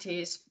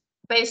entities,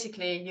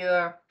 basically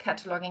your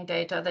cataloging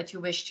data that you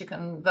wish to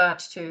convert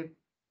to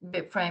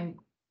BibFrame,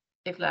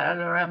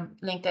 LRM,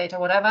 linked data,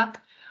 whatever?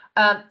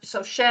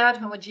 So shared,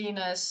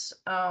 homogeneous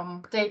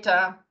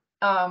data,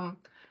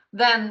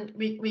 then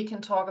we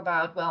can talk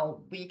about,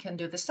 well, we can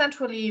do this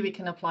centrally, we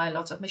can apply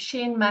lots of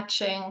machine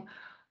matching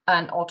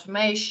and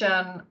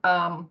automation.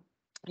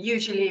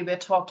 Usually we're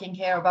talking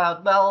here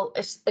about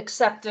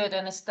accepted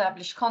and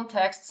established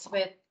contexts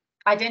with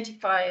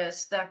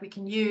identifiers that we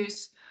can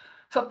use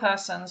for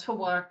persons, for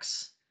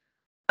works.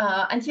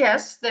 And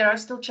yes, there are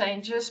still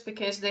changes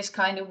because this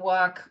kind of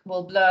work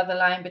will blur the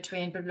line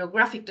between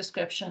bibliographic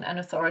description and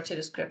authority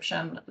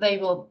description. They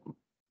will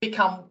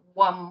become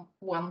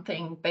one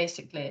thing,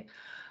 basically.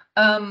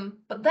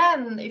 But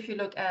then if you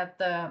look at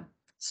the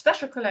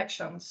special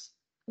collections,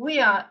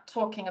 we are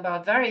talking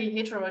about very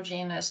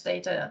heterogeneous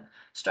data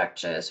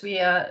structures. We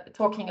are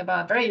talking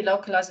about very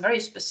localized, very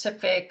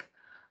specific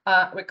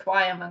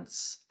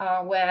requirements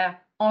where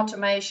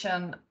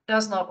automation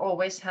does not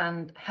always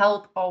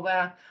help, or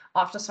where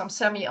after some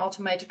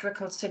semi-automated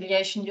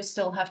reconciliation, you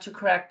still have to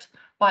correct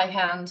by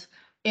hand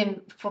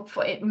for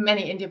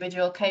many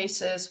individual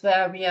cases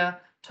where we are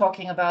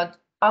talking about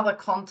other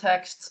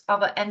contexts,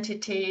 other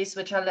entities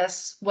which are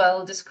less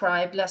well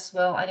described, less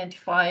well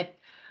identified,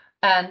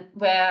 and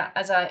where,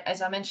 as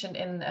I mentioned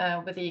in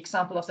with the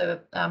example of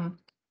the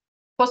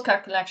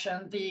postcard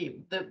collection,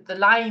 the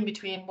line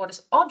between what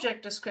is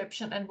object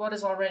description and what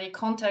is already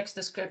context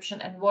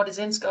description and what is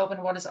in scope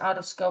and what is out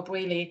of scope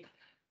really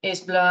is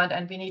blurred,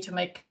 and we need to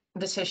make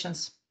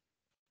decisions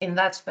in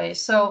that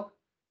space. So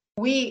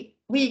we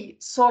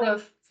sort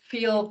of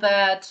feel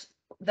that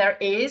there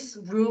is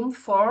room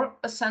for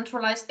a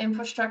centralized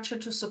infrastructure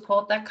to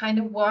support that kind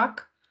of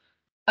work,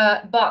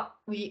 but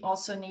we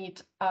also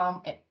need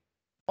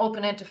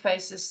open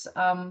interfaces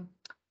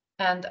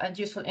and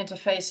useful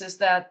interfaces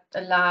that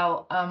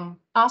allow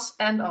us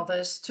and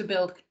others to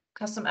build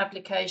custom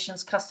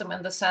applications, custom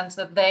in the sense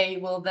that they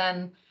will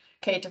then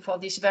cater for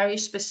these very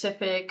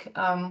specific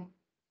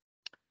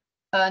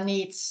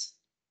needs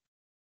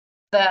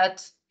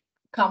that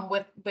come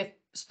with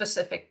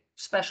specific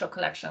special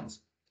collections.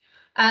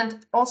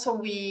 And also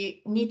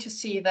we need to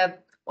see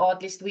that, or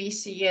at least we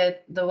see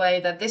it the way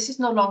that this is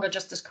no longer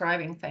just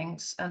describing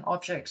things and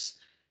objects.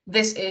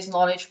 This is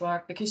knowledge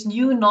work, because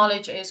new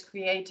knowledge is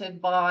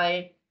created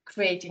by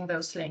creating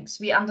those links.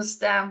 We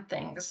understand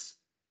things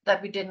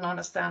that we didn't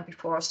understand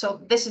before.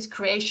 So this is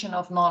creation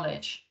of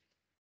knowledge.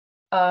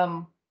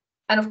 And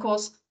of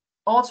course,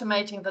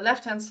 automating the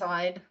left-hand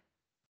side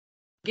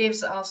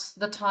gives us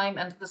the time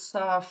and the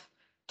staff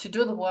to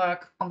do the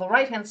work on the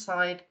right-hand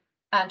side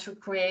and to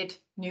create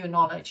new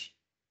knowledge.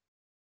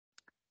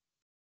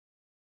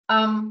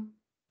 And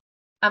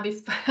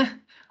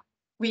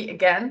we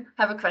again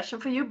have a question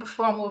for you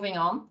before moving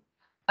on,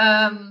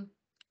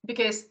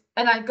 because,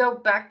 and I go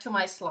back to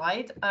my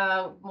slide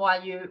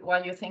while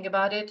you think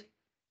about it,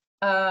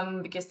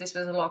 because this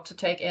was a lot to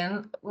take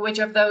in. Which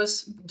of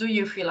those do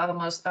you feel are the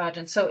most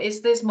urgent? So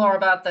is this more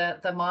about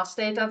the mass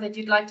data that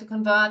you'd like to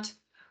convert?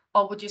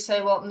 Or would you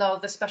say, well, no,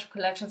 the special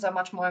collections are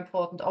much more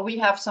important, or we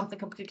have something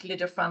completely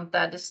different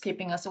that is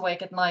keeping us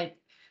awake at night,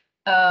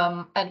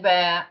 and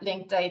where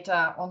linked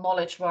data or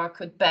knowledge work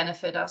could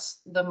benefit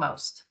us the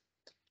most?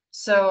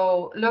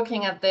 So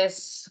looking at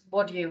this,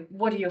 what do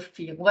you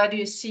feel? Where do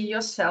you see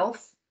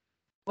yourself?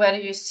 Where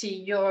do you see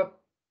your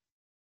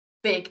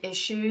big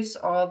issues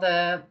or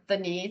the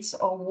needs,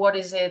 or what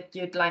is it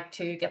you'd like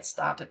to get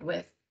started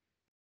with?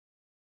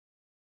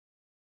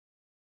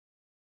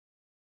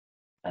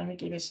 Let me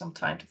give you some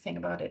time to think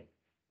about it.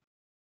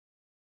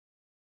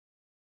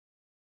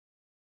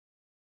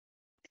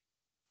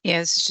 Yeah,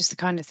 this is just the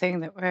kind of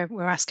thing that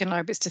we're asking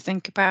libraries to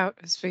think about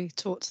as we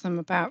talk to them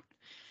about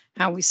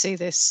how we see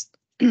this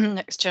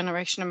next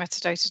generation of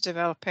metadata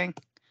developing.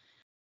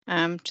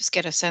 Just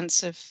get a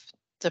sense of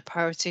the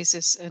priorities,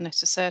 as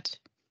Annettee said.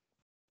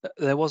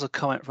 There was a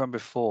comment from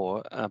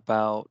before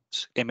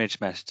about image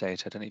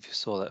metadata. I don't know if you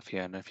saw that,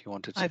 Fiona, if you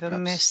wanted to. I've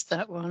missed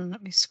that one.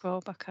 Let me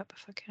scroll back up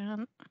if I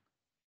can.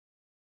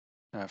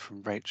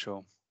 From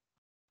Rachel.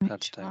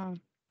 Oh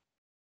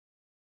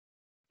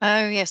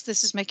yes,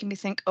 this is making me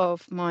think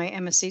of my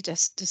MSc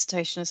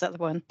dissertation. Is that the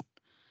one?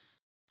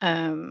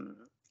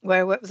 Where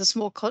I worked with a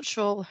small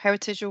cultural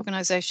heritage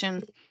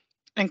organisation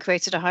and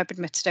created a hybrid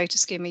metadata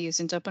schema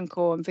using Dublin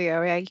Core and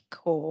VOA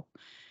Core.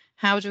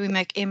 How do we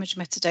make image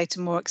metadata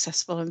more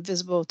accessible and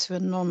visible to a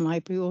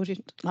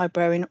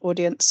non-librarian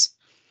audience,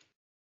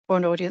 or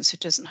an audience who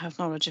doesn't have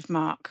knowledge of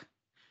MARC?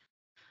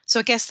 So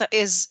I guess that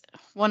is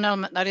one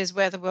element. That is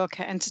where the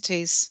WorldCat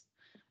entities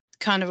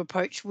kind of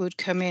approach would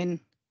come in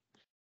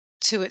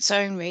to its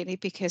own, really,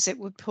 because it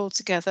would pull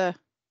together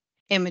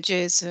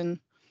images and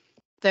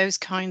those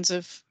kinds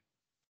of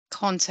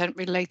content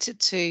related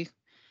to,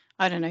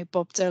 I don't know,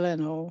 Bob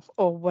Dylan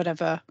or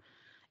whatever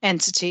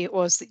entity it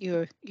was that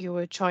you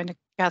were trying to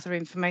gather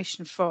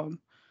information from,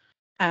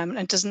 and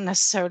it doesn't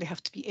necessarily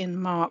have to be in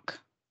MARC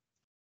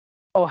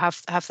or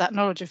have that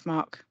knowledge of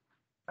MARC.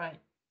 Right,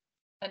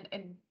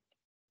 and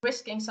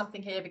risking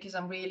something here because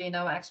I'm really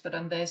no expert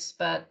on this,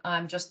 but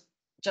I'm just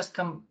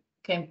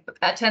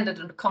attended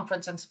a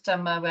conference in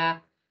September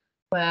where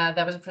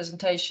there was a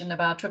presentation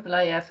about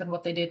AAAF and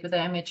what they did with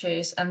their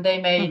images, and they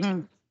made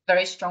a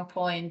very strong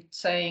point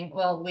saying,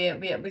 well,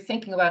 we're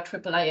thinking about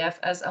AAAF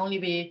as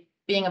only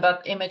being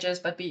about images,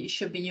 but we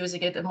should be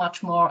using it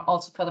much more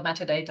also for the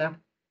metadata.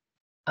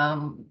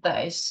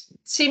 There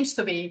seem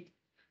to be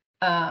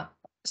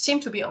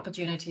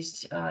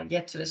opportunities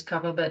yet to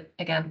discover, but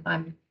again,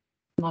 I'm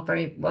not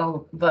very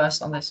well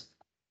versed on this.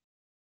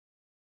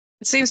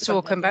 It seems to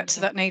all come back to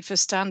that need for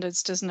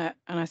standards, doesn't it?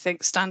 And I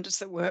think standards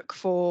that work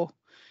for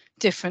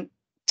different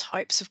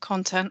types of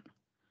content,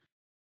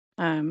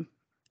 and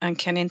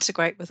can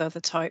integrate with other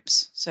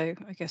types. So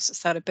I guess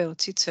it's that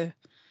ability to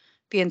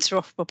be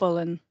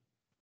interoperable and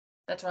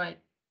that's right,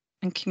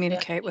 and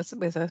communicate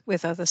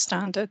with other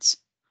standards.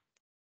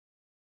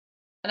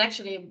 And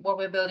actually, what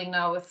we're building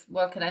now with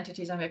WorldCat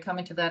entities, and we're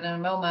coming to that in a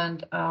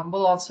moment,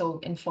 will also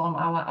inform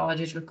our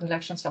digital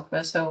collection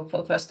software. So for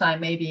the first time,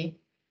 maybe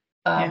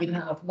we'll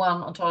have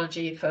one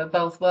ontology for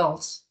both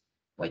worlds,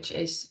 which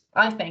is,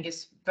 I think,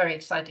 is very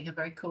exciting and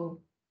very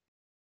cool.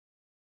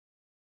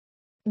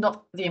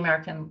 not the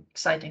American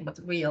exciting, but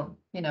the real,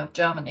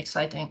 German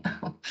exciting.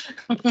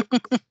 Thank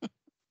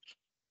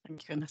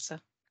you, Anessa.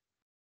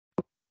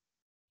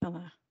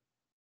 I'll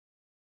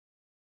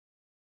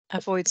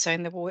avoid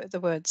saying the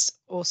words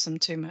awesome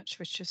too much,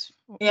 which is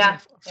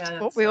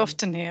what we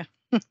often hear.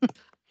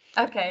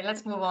 Okay,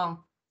 let's move on.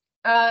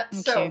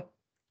 So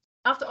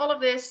after all of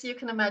this, you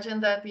can imagine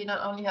that we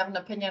not only have an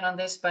opinion on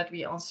this, but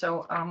we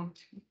also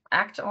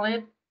act on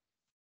it.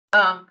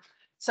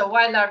 So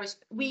while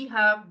we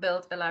have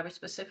built a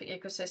library-specific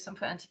ecosystem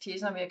for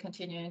entities, and we are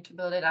continuing to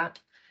build it out,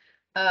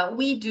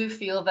 we do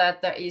feel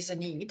that there is a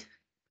need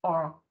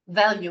or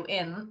value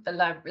in the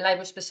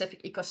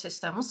library-specific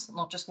ecosystems,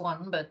 not just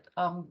one, but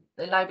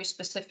the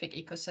library-specific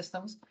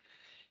ecosystems.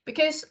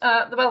 Because,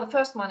 the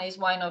first one is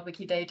why not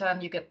Wikidata?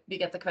 And we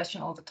get the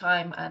question all the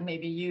time, and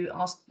maybe you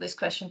ask this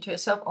question to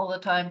yourself all the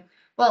time.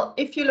 Well,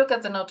 if you look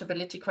at the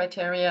notability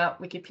criteria,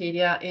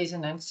 Wikipedia is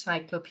an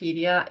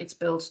encyclopedia. It's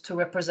built to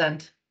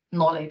represent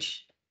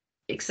knowledge,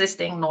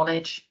 existing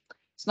knowledge.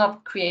 It's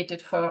not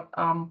created for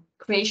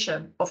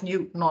creation of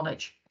new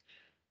knowledge.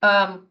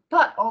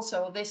 But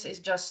also, this is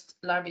just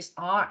libraries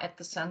are at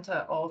the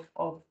center of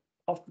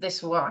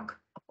this work.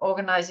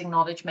 Organizing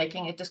knowledge,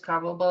 making it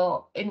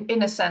discoverable.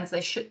 In a sense,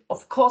 they should,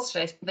 of course,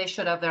 they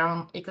should have their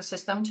own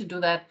ecosystem to do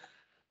that.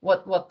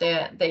 What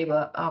they're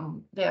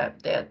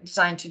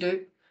designed to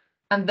do,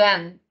 and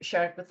then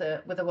share it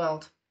with the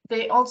world.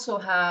 They also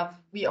have,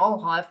 we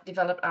all have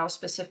developed our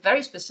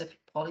very specific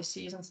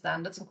policies and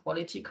standards and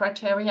quality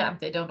criteria, and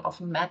they don't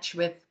often match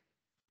with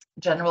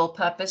general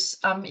purpose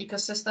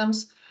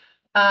ecosystems.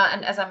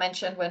 And as I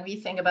mentioned, when we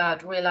think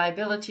about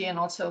reliability and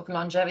also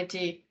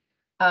longevity,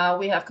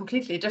 we have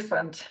completely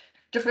different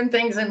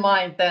things in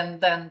mind than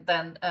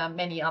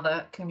many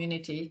other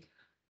communities.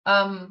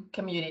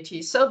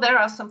 So there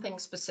are something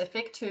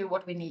specific to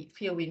what we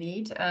feel we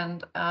need,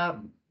 and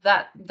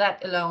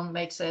that alone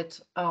makes it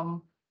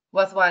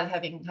worthwhile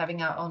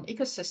having our own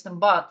ecosystem.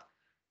 But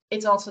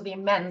it's also the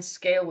immense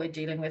scale we're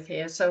dealing with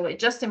here. So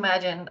just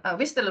imagine,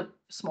 we're still a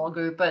small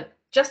group, but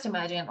just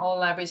imagine all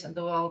libraries in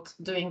the world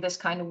doing this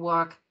kind of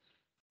work.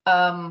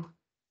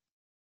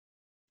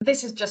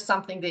 This is just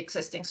something the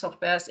existing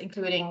softwares,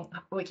 including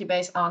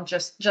Wikibase, aren't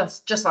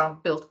just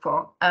aren't built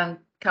for and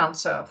can't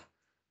serve.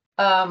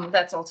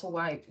 That's also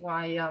why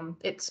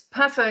it's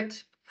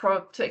perfect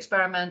to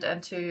experiment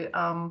and to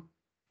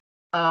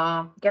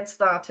get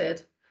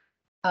started.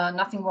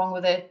 Nothing wrong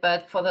with it,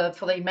 but for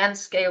the immense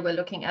scale we're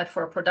looking at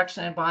for a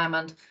production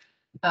environment,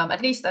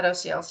 at least at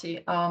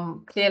OCLC,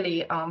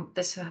 clearly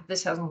this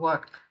hasn't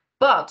worked.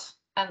 But,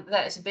 and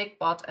there is a big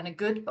but and a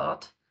good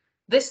but,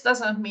 this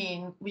doesn't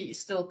mean we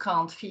still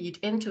can't feed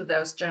into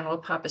those general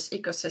purpose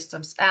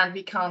ecosystems, and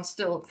we can't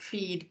still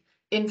feed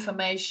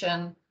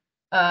information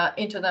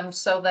into them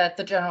so that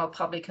the general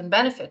public can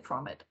benefit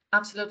from it.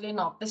 Absolutely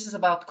not. This is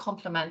about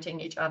complementing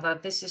each other.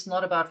 This is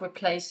not about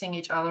replacing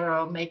each other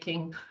or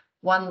making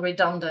one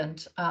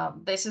redundant.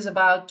 This is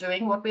about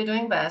doing what we're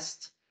doing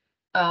best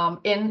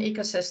in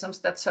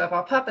ecosystems that serve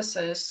our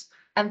purposes,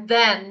 and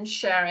then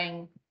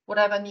sharing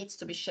whatever needs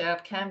to be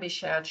shared, can be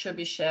shared, should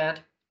be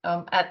shared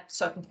at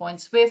certain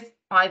points with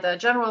either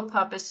general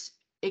purpose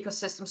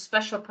ecosystems,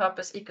 special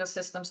purpose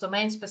ecosystems,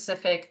 domain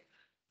specific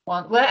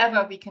one,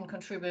 wherever we can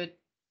contribute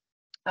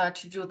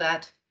to do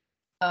that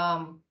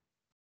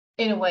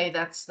in a way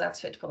that's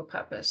fit for the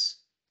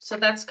purpose. So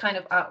that's kind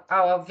of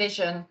our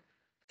vision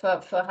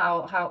for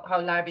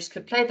how libraries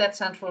could play that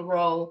central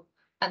role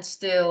and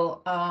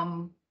still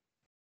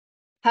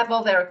have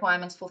all their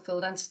requirements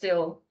fulfilled and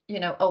still,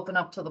 open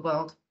up to the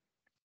world.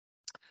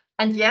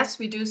 And yes,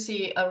 we do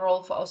see a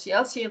role for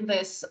OCLC in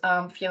this.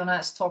 Fiona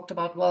has talked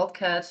about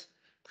WorldCat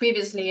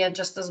previously, and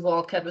just as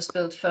WorldCat was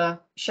built for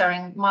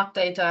sharing marked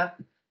data,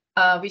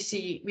 we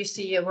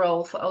see a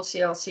role for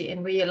OCLC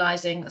in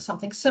realizing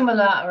something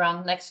similar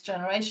around next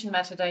generation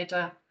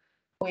metadata.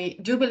 We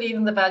do believe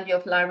in the value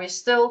of libraries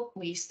still.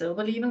 We still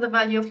believe in the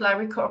value of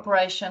library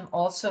cooperation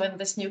also in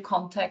this new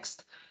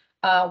context.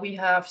 We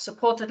have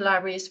supported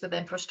libraries with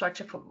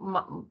infrastructure for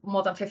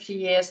more than 50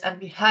 years, and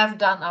we have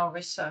done our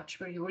research.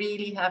 We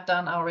really have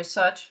done our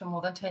research for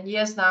more than 10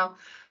 years now.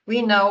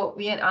 We know,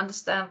 we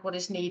understand what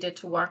is needed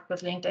to work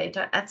with linked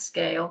data at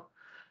scale,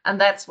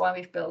 and that's why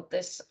we've built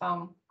this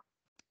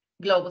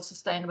global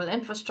sustainable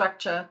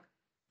infrastructure,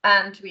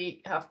 and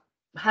we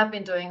have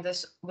been doing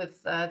this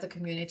with the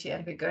community,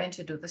 and we're going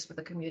to do this with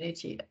the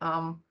community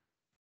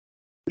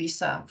we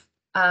serve.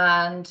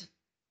 And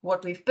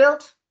what we've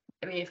built,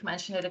 we've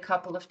mentioned it a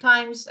couple of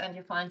times, and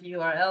you find the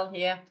URL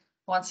here.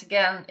 Once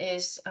again,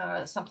 is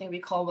something we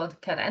call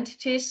WorldCat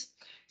entities.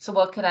 So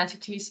WorldCat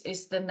entities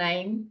is the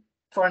name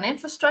for an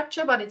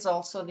infrastructure, but it's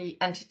also the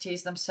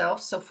entities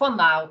themselves. So for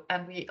now,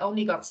 and we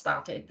only got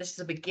started, this is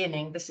a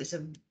beginning, this is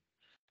a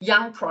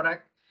young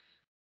product,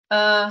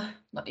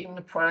 not even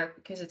a product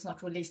because it's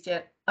not released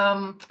yet.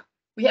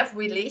 We have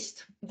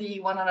released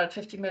the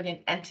 150 million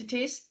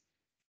entities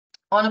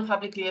on a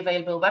publicly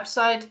available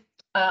website.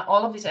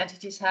 All of these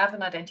entities have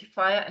an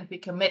identifier, and we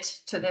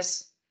commit to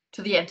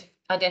the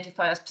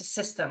identifier's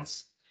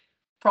persistence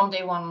from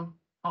day one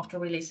after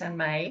release in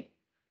May.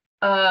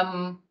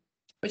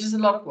 which is a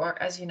lot of work.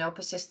 As you know,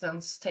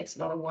 persistence takes a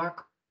lot of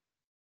work.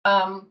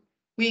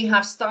 We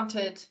have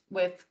started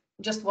with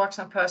just works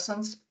on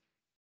persons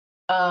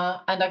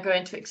and are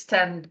going to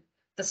extend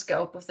the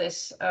scope of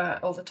this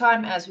over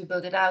time as we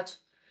build it out.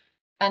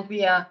 And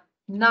we are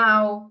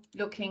now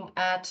looking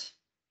at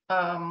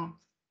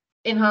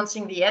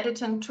enhancing the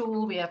editing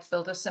tool. We have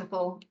built a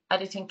simple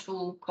editing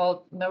tool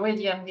called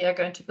Meridian. We are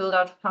going to build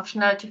out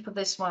functionality for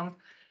this one.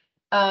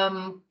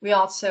 We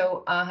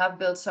also have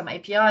built some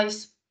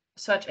APIs,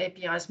 search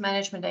APIs,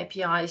 management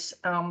APIs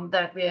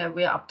that we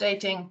are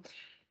updating.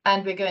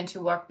 And we're going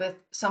to work with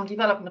some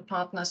development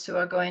partners who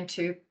are going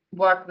to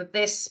work with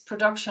this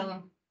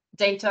production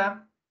data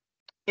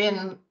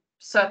in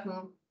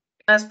certain,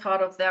 as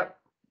part of their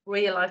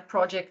real life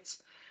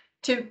projects,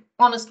 to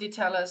honestly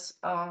tell us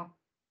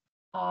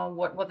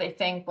what they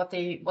think, what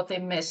they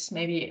miss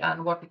maybe,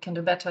 and what we can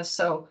do better,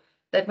 so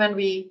that when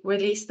we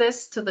release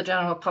this to the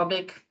general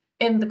public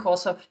in the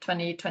course of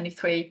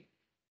 2023,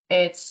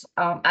 it's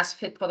as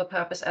fit for the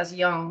purpose as a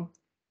young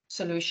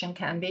solution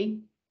can be.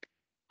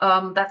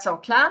 That's our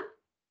plan.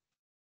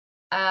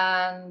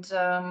 And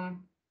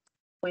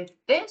with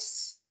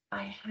this,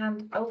 I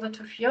hand over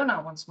to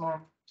Fiona once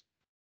more.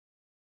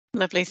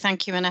 Lovely,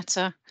 thank you,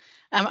 Annettee.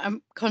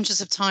 I'm conscious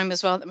of time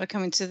as well, that we're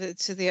coming to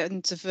the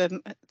end of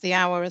the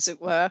hour, as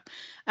it were.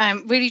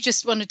 Really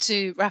just wanted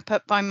to wrap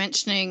up by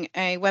mentioning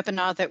a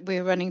webinar that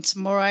we're running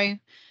tomorrow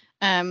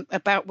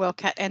about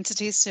WorldCat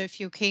entities. So if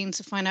you're keen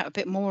to find out a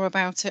bit more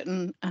about it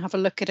and have a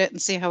look at it and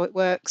see how it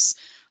works,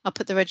 I'll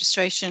put the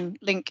registration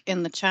link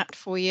in the chat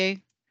for you.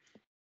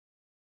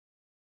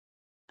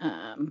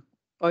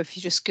 Or if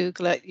you just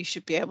Google it, you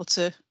should be able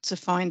to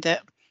find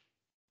it.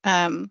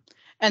 And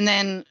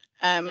then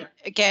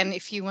again,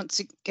 if you want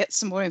to get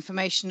some more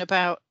information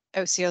about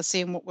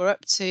OCLC and what we're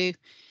up to,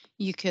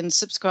 you can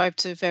subscribe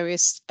to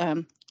various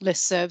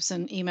listservs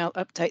and email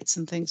updates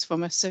and things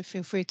from us. So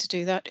feel free to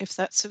do that if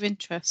that's of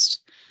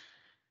interest.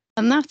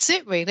 And that's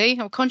it, really.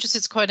 I'm conscious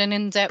it's quite an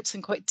in-depth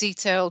and quite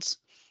detailed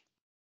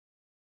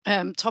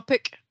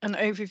topic and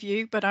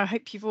overview, but I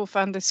hope you've all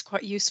found this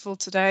quite useful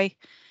today.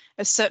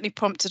 It's certainly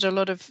prompted a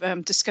lot of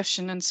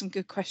discussion and some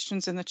good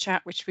questions in the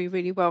chat, which we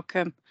really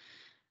welcome.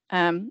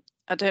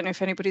 I don't know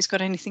if anybody's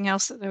got anything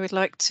else that they would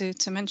like to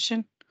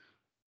mention.